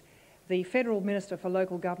guest, the Federal Minister for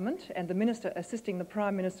Local Government and the Minister assisting the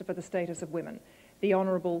Prime Minister for the Status of Women, the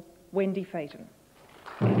Honourable Wendy Phaeton.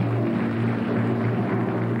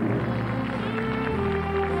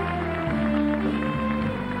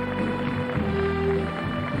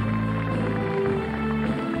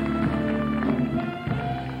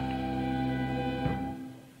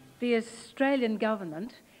 The Australian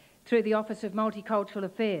Government, through the Office of Multicultural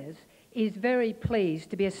Affairs, is very pleased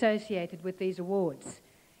to be associated with these awards.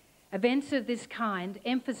 Events of this kind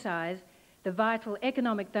emphasise the vital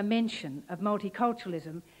economic dimension of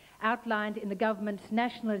multiculturalism outlined in the Government's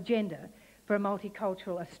national agenda for a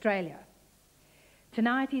multicultural Australia.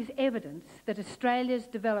 Tonight is evidence that Australia's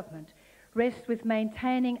development rests with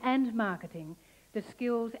maintaining and marketing the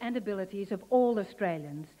skills and abilities of all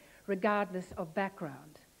Australians, regardless of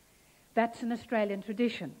background. That's an Australian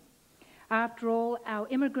tradition. After all, our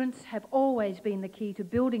immigrants have always been the key to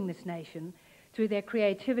building this nation through their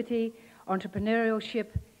creativity, entrepreneurship,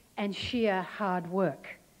 and sheer hard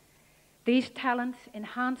work. These talents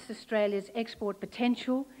enhance Australia's export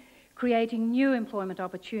potential, creating new employment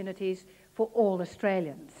opportunities for all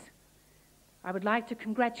Australians. I would like to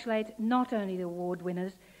congratulate not only the award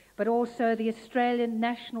winners, but also the Australian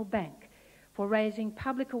National Bank for raising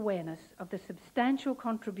public awareness of the substantial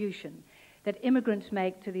contribution that immigrants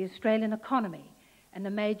make to the Australian economy and the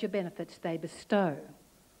major benefits they bestow.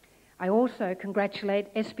 I also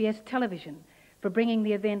congratulate SBS Television for bringing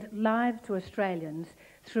the event live to Australians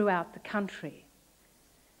throughout the country.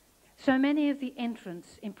 So many of the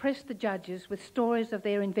entrants impressed the judges with stories of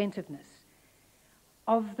their inventiveness.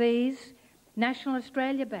 Of these, National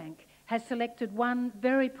Australia Bank has selected one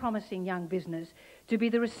very promising young business to be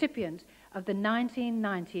the recipient of the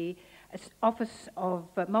 1990 Office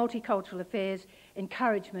of Multicultural Affairs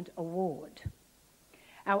Encouragement Award.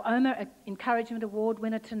 Our OMA Encouragement Award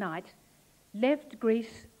winner tonight left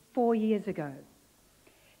Greece 4 years ago.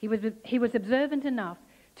 He was observant enough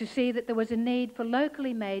to see that there was a need for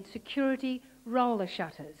locally made security roller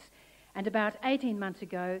shutters, and about 18 months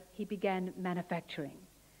ago he began manufacturing.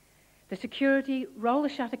 The security roller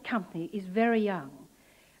shutter company is very young,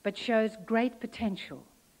 but shows great potential.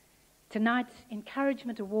 Tonight's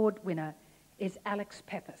Encouragement Award winner is Alex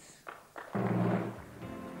Peppers.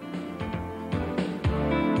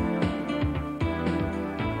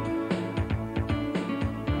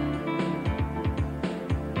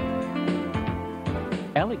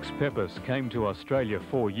 Alex Peppers came to Australia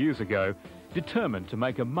 4 years ago, determined to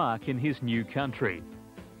make a mark in his new country.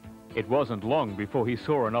 It wasn't long before he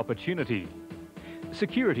saw an opportunity.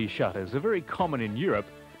 Security shutters are very common in Europe,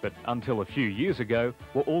 but until a few years ago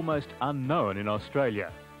were almost unknown in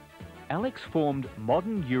Australia. Alex formed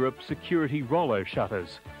Modern Europe Security Rollo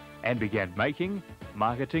Shutters and began making,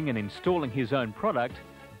 marketing and installing his own product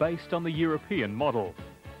based on the European model.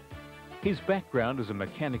 His background as a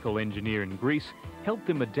mechanical engineer in Greece helped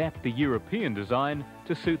him adapt the European design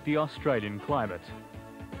to suit the Australian climate.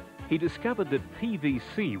 He discovered that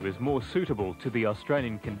PVC was more suitable to the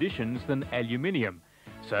Australian conditions than aluminium,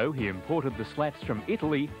 so he imported the slats from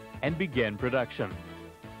Italy and began production.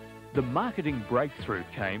 The marketing breakthrough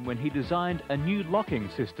came when he designed a new locking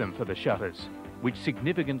system for the shutters, which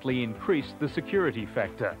significantly increased the security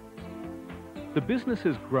factor. The business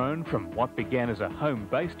has grown from what began as a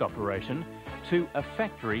home-based operation to a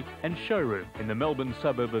factory and showroom in the Melbourne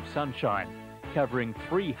suburb of Sunshine, covering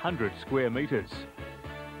 300 square metres.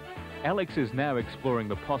 Alex is now exploring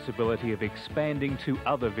the possibility of expanding to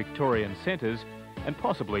other Victorian centres and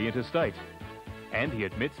possibly interstate. And he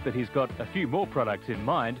admits that he's got a few more products in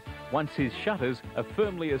mind once his shutters are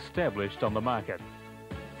firmly established on the market.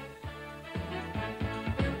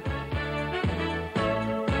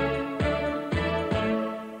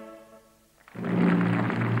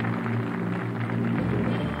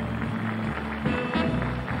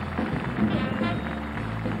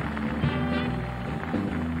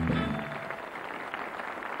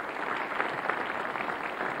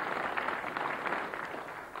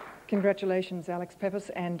 Congratulations, Alex Peppers,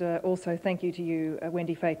 and also thank you to you,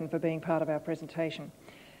 Wendy Phaeton, for being part of our presentation.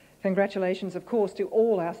 Congratulations, of course, to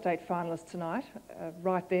all our state finalists tonight.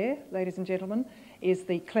 Right there, ladies and gentlemen, is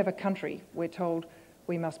the clever country we're told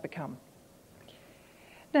we must become.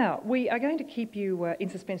 Now, we are going to keep you in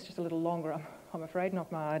suspense just a little longer, I'm afraid, not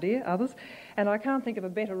my idea, others, and I can't think of a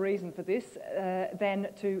better reason for this than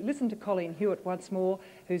to listen to Colleen Hewitt once more,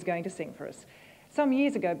 who's going to sing for us. Some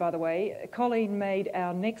years ago, by the way, Colleen made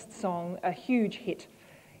our next song a huge hit.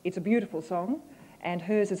 It's a beautiful song, and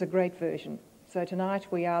hers is a great version. So tonight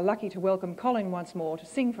we are lucky to welcome Colleen once more to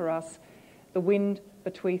sing for us The Wind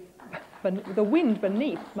Beneath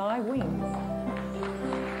My Wings.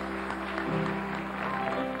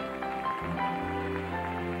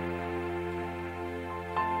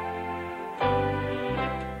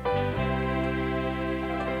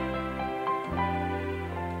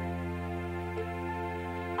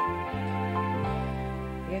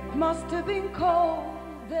 Must have been cold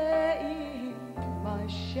there in my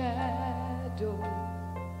shadow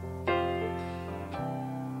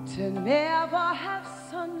to never have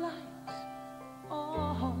sunlight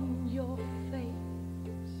on your face.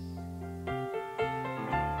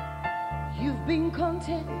 You've been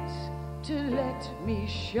content to let me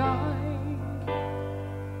shine.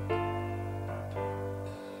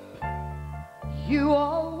 You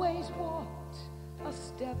always walked a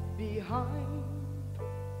step behind.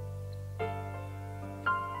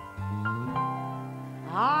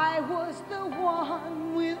 I was the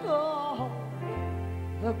one with all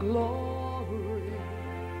the glory,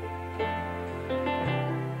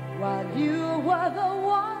 while you were the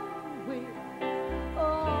one with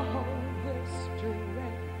all the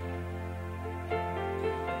strength.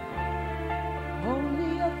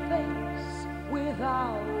 Only a face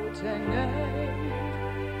without a name.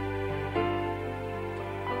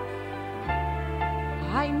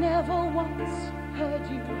 I never once heard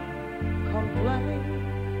you complain.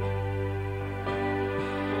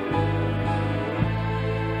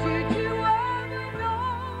 Did you ever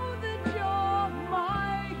know that you're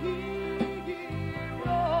my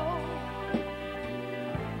hero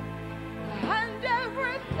and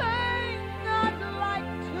everything I'd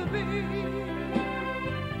like to be?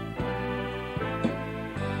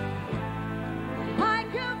 I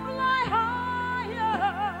can fly higher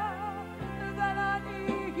than an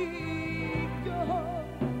eagle.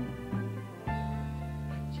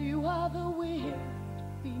 You are the wind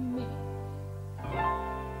beneath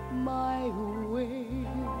my wings.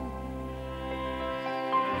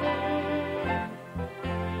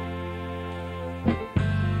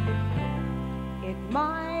 It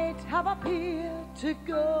might have appeared to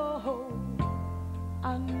go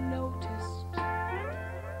unnoticed,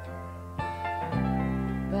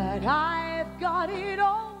 but I've got it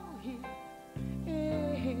all here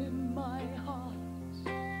in my heart.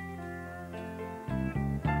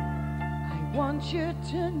 I want you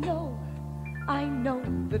to know I know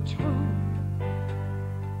the truth.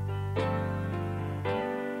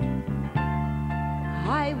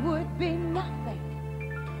 I would be nothing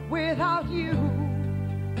without you.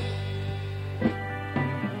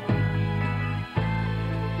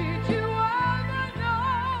 Did you ever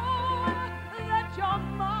know that you're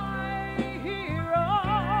my hero?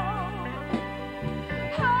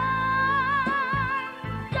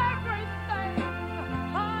 And everything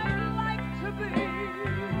I'd like to be.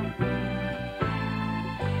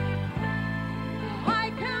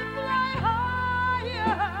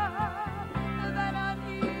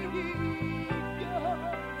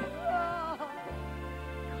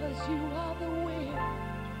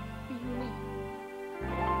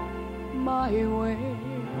 my wings.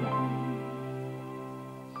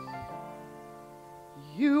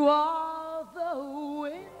 You are the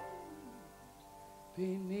wind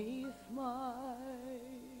beneath my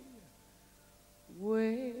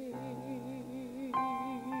wings.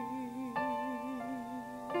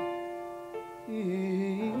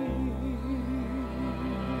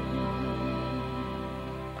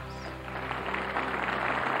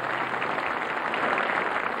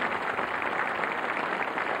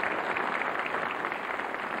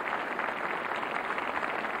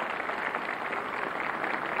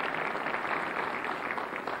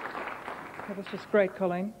 That was just great,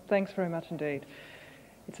 Colleen. Thanks very much indeed.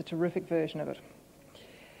 It's a terrific version of it.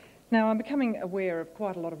 Now, I'm becoming aware of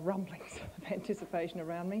quite a lot of rumblings of anticipation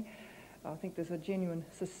around me. I think there's a genuine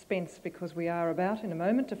suspense because we are about, in a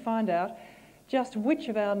moment, to find out just which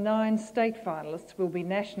of our 9 state finalists will be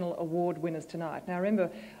national award winners tonight. Now,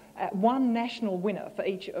 remember, one national winner for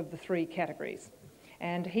each of the 3 categories.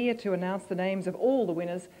 And here to announce the names of all the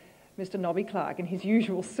winners, Mr. Nobby Clark in his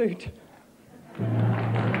usual suit.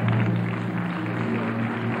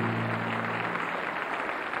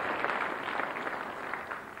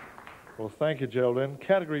 Well, thank you, Geraldine.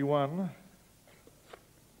 Category 1.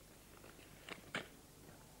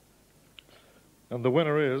 And the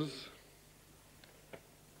winner is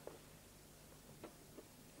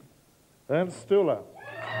Ann Stula.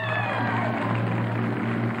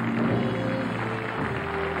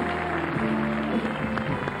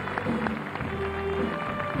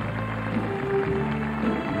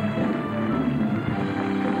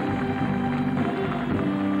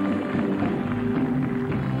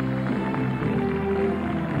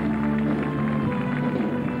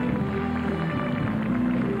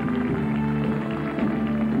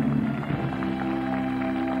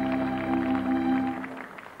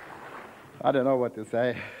 I don't know what to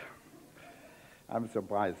say. I'm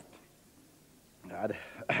surprised. I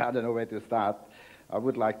don't know where to start. I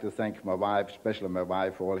would like to thank my wife, especially my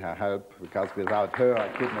wife, for all her help, because without her I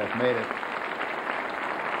couldn't have made it.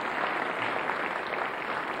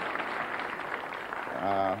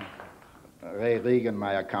 Ray Regan,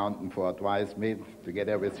 my accountant, for advised me to get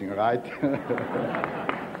everything right.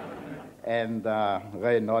 And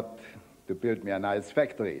Ray Knott to build me a nice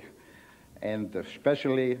factory. And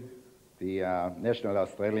especially the National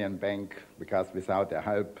Australian Bank, because without their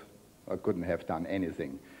help, I couldn't have done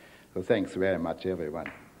anything. So thanks very much,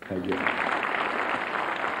 everyone. Thank you.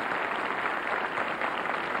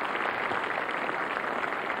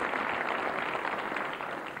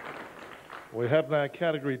 We have now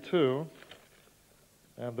category 2,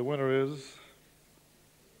 and the winner is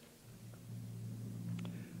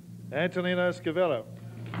Antonino Scavello.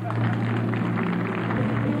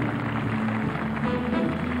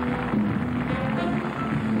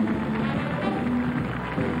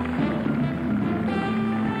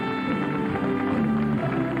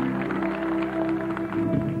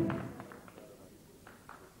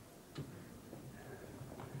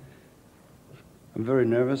 I'm very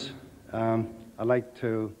nervous. I'd like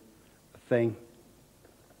to thank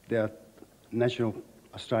the National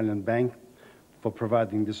Australian Bank for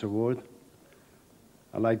providing this award.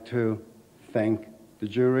 I'd like to thank the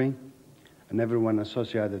jury and everyone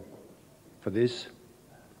associated for this.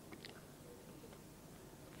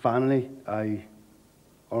 Finally, I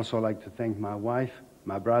also like to thank my wife,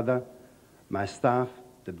 my brother, my staff,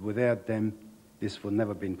 that without them, this would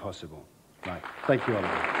never have been possible. Right. Thank you all.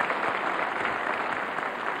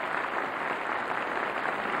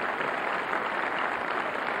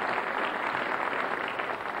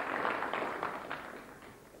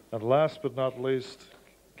 And last but not least,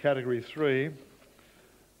 category 3,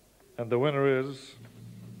 and the winner is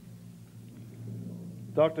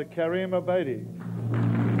Dr. Karim Abaidi.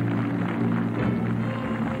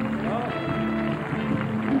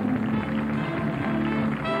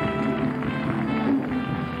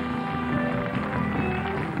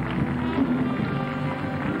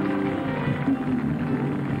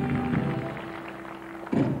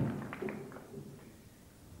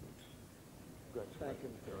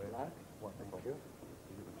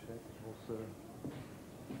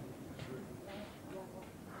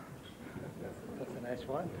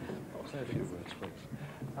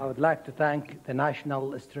 I would like to thank the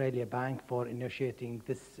National Australia Bank for initiating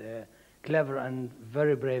this clever and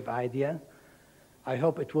very brave idea. I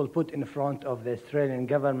hope it will put in front of the Australian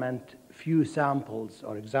government few samples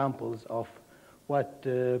or examples of what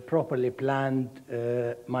properly planned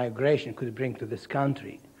migration could bring to this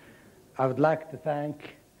country. I would like to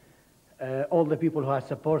thank all the people who have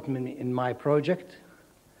supported me in my project,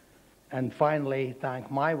 and finally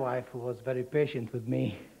thank my wife, who was very patient with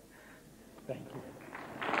me. Thank you.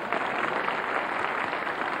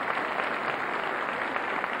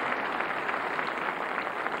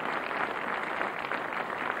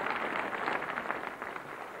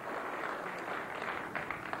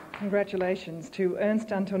 Congratulations to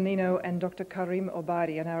Ernst Antonino and Dr. Karim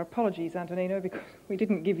Obaidi. And our apologies, Antonino, because we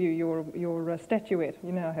didn't give you your statuette.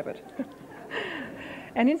 You now have it.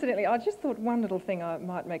 And incidentally, I just thought one little thing I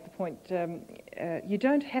might make the point. You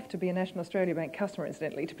don't have to be a National Australia Bank customer,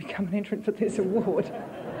 incidentally, to become an entrant for this award.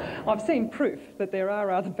 I've seen proof that there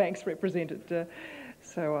are other banks represented,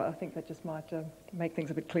 so I think that just might make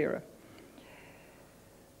things a bit clearer.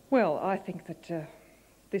 Well, I think that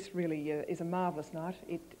this really is a marvellous night.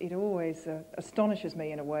 It always astonishes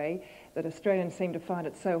me in a way that Australians seem to find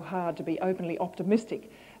it so hard to be openly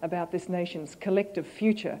optimistic about this nation's collective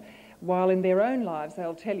future, while in their own lives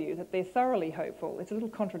they'll tell you that they're thoroughly hopeful. It's a little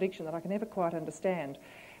contradiction that I can never quite understand.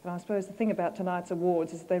 And I suppose the thing about tonight's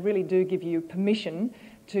awards is that they really do give you permission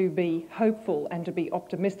to be hopeful and to be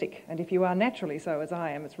optimistic. And if you are naturally so, as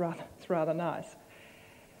I am, it's rather nice.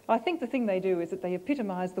 I think the thing they do is that they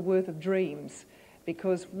epitomise the worth of dreams,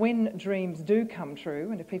 because when dreams do come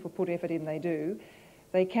true, and if people put effort in, they do,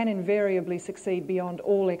 they can invariably succeed beyond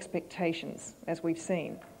all expectations, as we've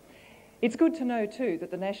seen. It's good to know too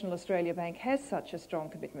that the National Australia Bank has such a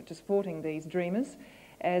strong commitment to supporting these dreamers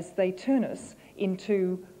as they turn us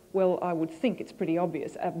into, well, I would think it's pretty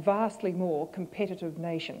obvious, a vastly more competitive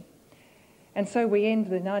nation. And so we end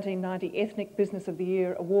the 1990 Ethnic Business of the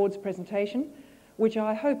Year Awards presentation, which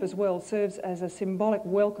I hope as well serves as a symbolic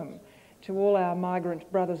welcome to all our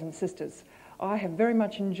migrant brothers and sisters. I have very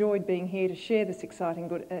much enjoyed being here to share this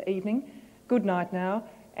exciting evening. Good night now,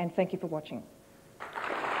 and thank you for watching.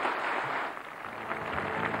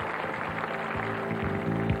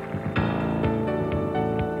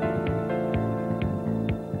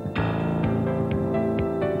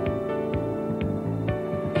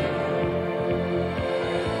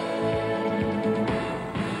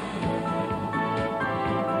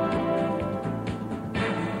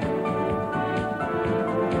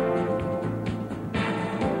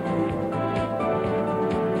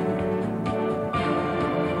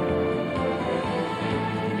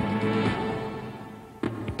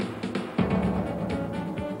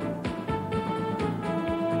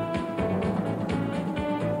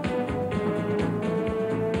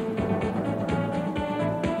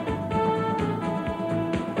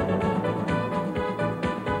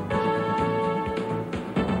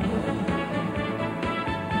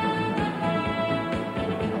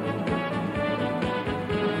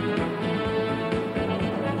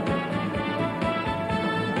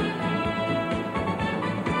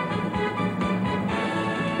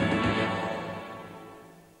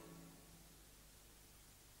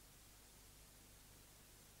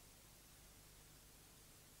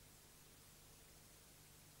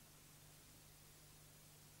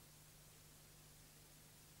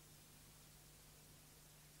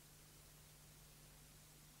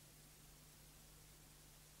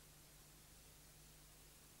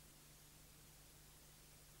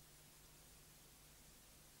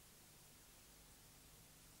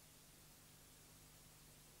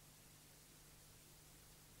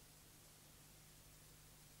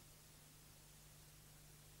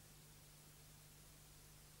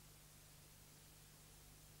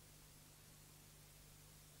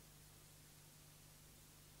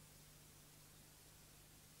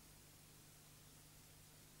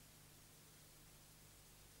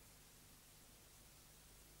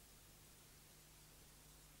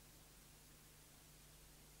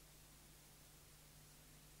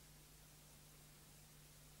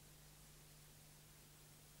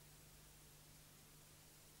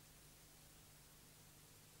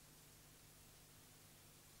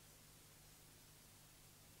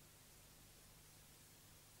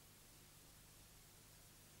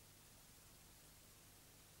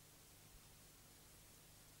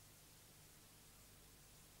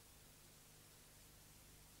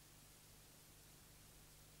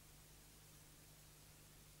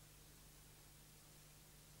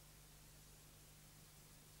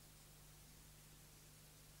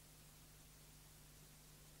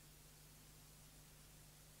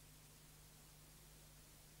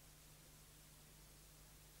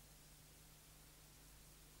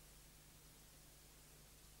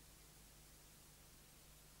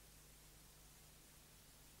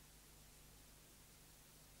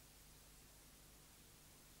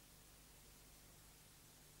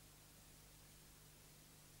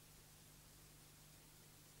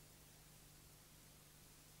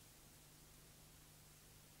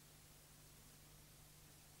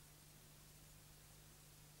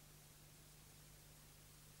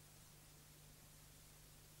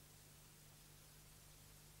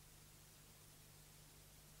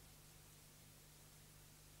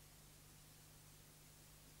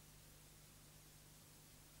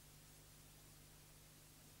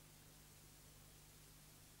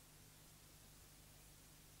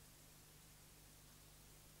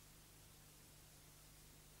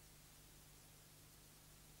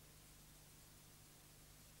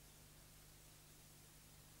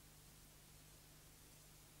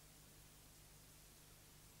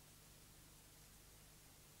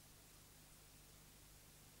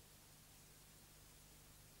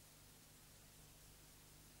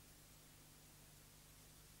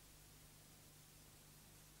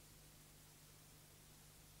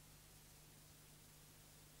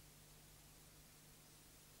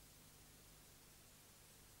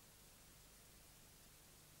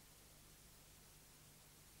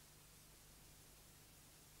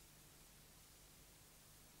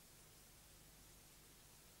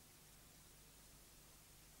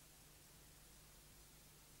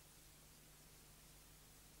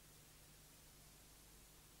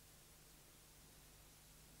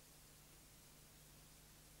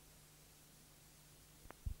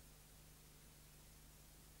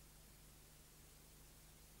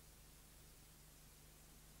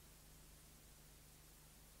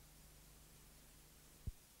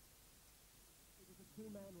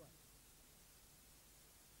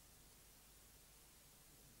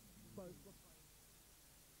 Douglas replaced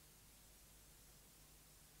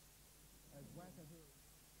as Wakahuri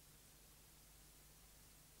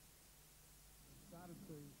started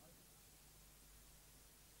to open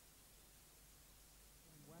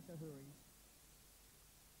Wakahuri,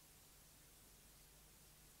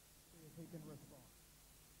 see if he can respond.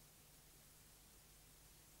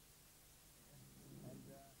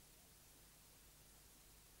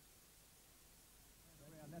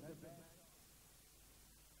 And around, that's a bad shot.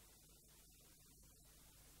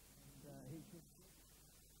 And he should,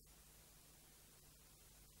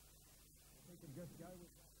 if he can just go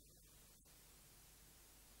with that.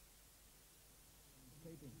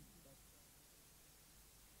 Keeping.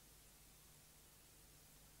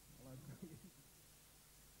 Well, I agree.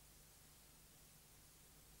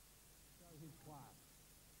 Show his class.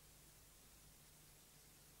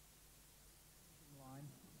 Line.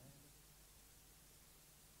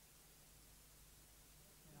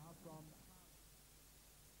 And now from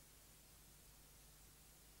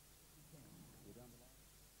we're down the line.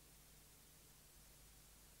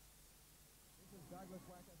 This is Douglas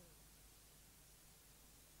Wakahuri.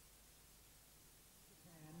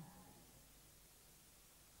 Japan.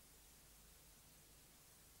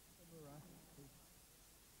 Nakamura.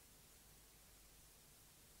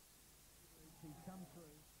 He's come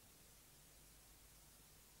through.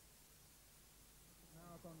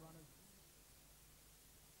 Marathon runners.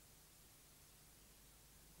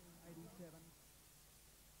 87.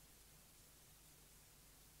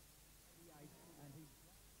 88. And he's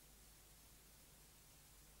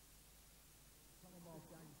Commonwealth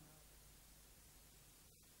Games.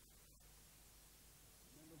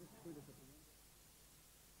 Remember this sprint at the end.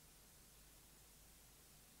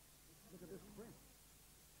 Look at this sprint.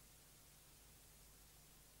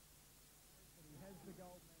 And he has the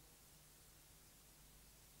gold medal.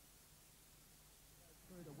 Goes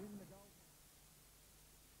through to win the gold medal.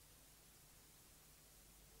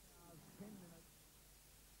 2 hours, 10 minutes.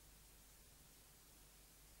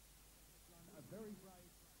 Run a very brave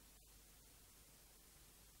race.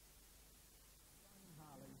 Simon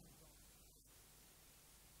Harley.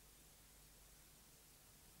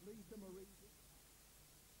 Lisa Marie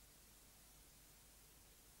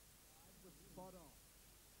was spot on.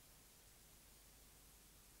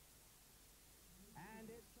 And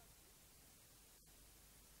it's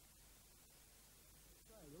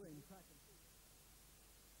Australia in track and field.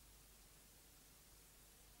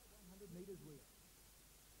 100 metres wheel.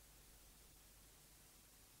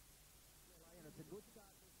 And it's a good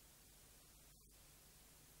start.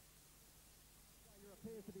 Australia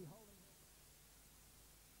appears to be holding her.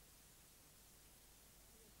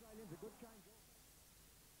 The Australians a good change.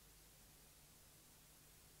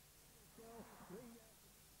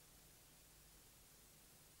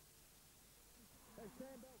 They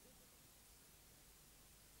stand up.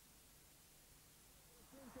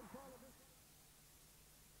 In control of this.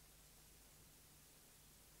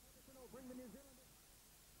 Henderson will bring the New Zealanders.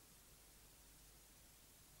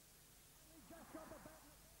 He just got the bat.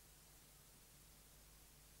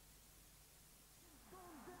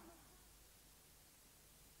 Storms down the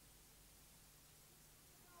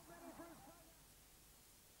ready for his play.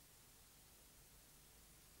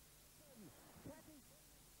 Cathy.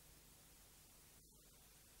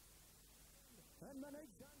 And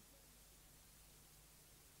Monique Duncan.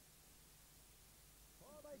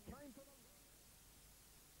 Oh, they came for the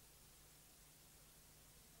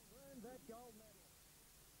earned that gold medal.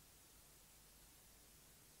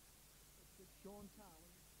 It's Sean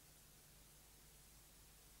Tarley.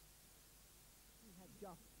 He had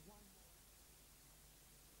just one more.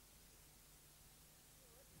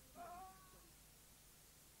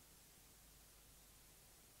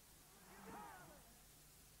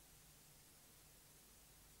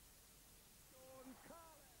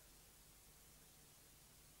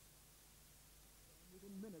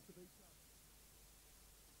 Within minutes of each other.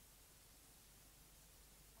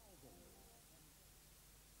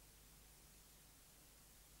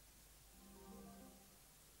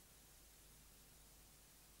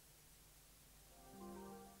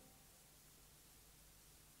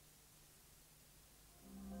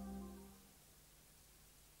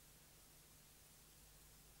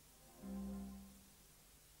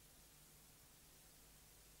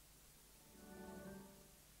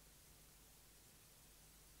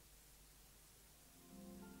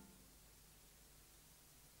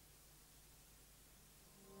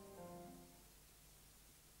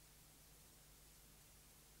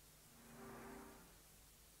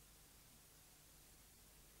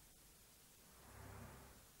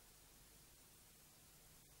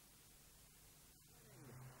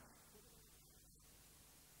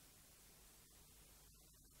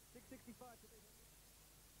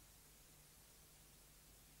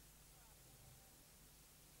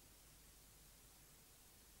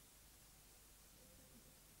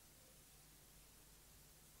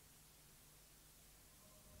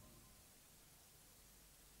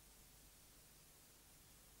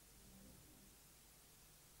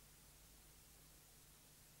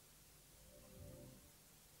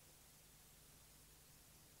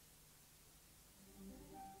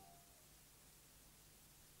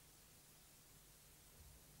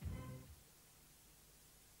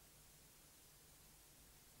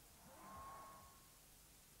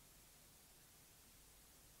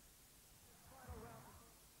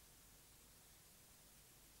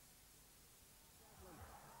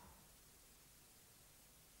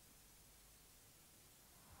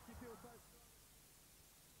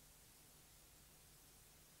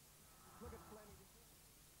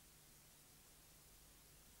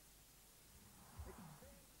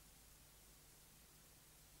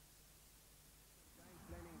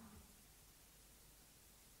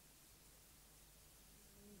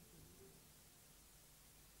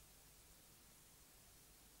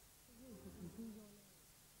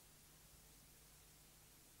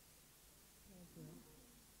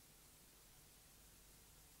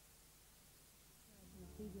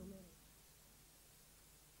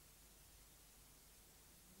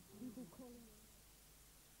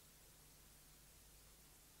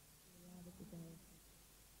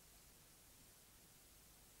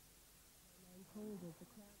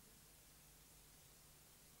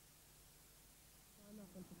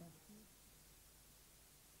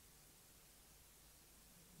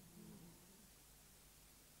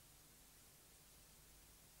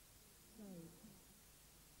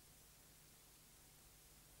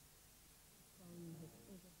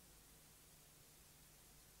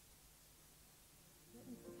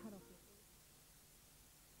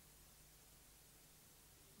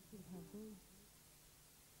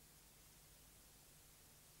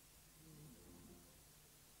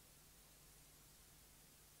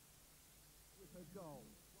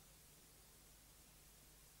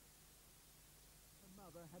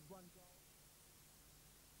 had one.